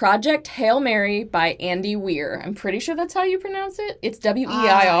about Project Hail Mary by Andy Weir. I'm pretty sure that's how you pronounce it. It's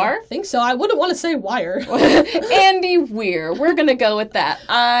W-E-I-R. I think so. I wouldn't want to say wire. Andy Weir. We're going to go with that.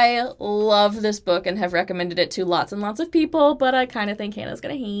 I love this book and have recommended it to lots and lots of people, but I kind of think Hannah's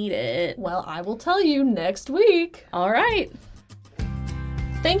going to hate it. Well, I will tell you next week. All right.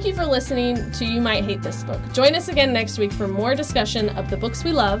 Thank you for listening to You Might Hate This Book. Join us again next week for more discussion of the books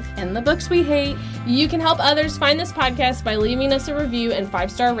we love and the books we hate. You can help others find this podcast by leaving us a review and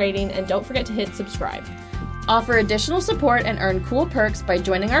 5-star rating, and don't forget to hit subscribe. Offer additional support and earn cool perks by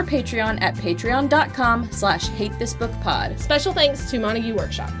joining our Patreon at patreon.com/hatethisbookpod. Special thanks to Montague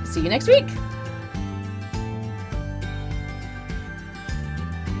Workshop. See you next week.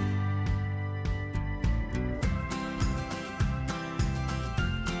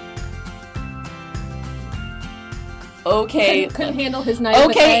 Okay. Couldn't handle his night.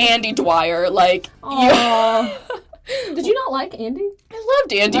 Okay, Andy Dwyer. Like, Did you not like Andy? I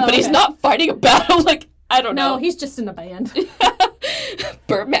loved Andy, but he's not fighting a battle. Like, I don't know. No, he's just in a band.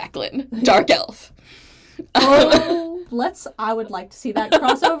 Burt Macklin, Dark Elf. I would like to see that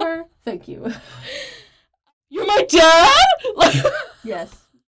crossover. Thank you. You're my dad? Yes.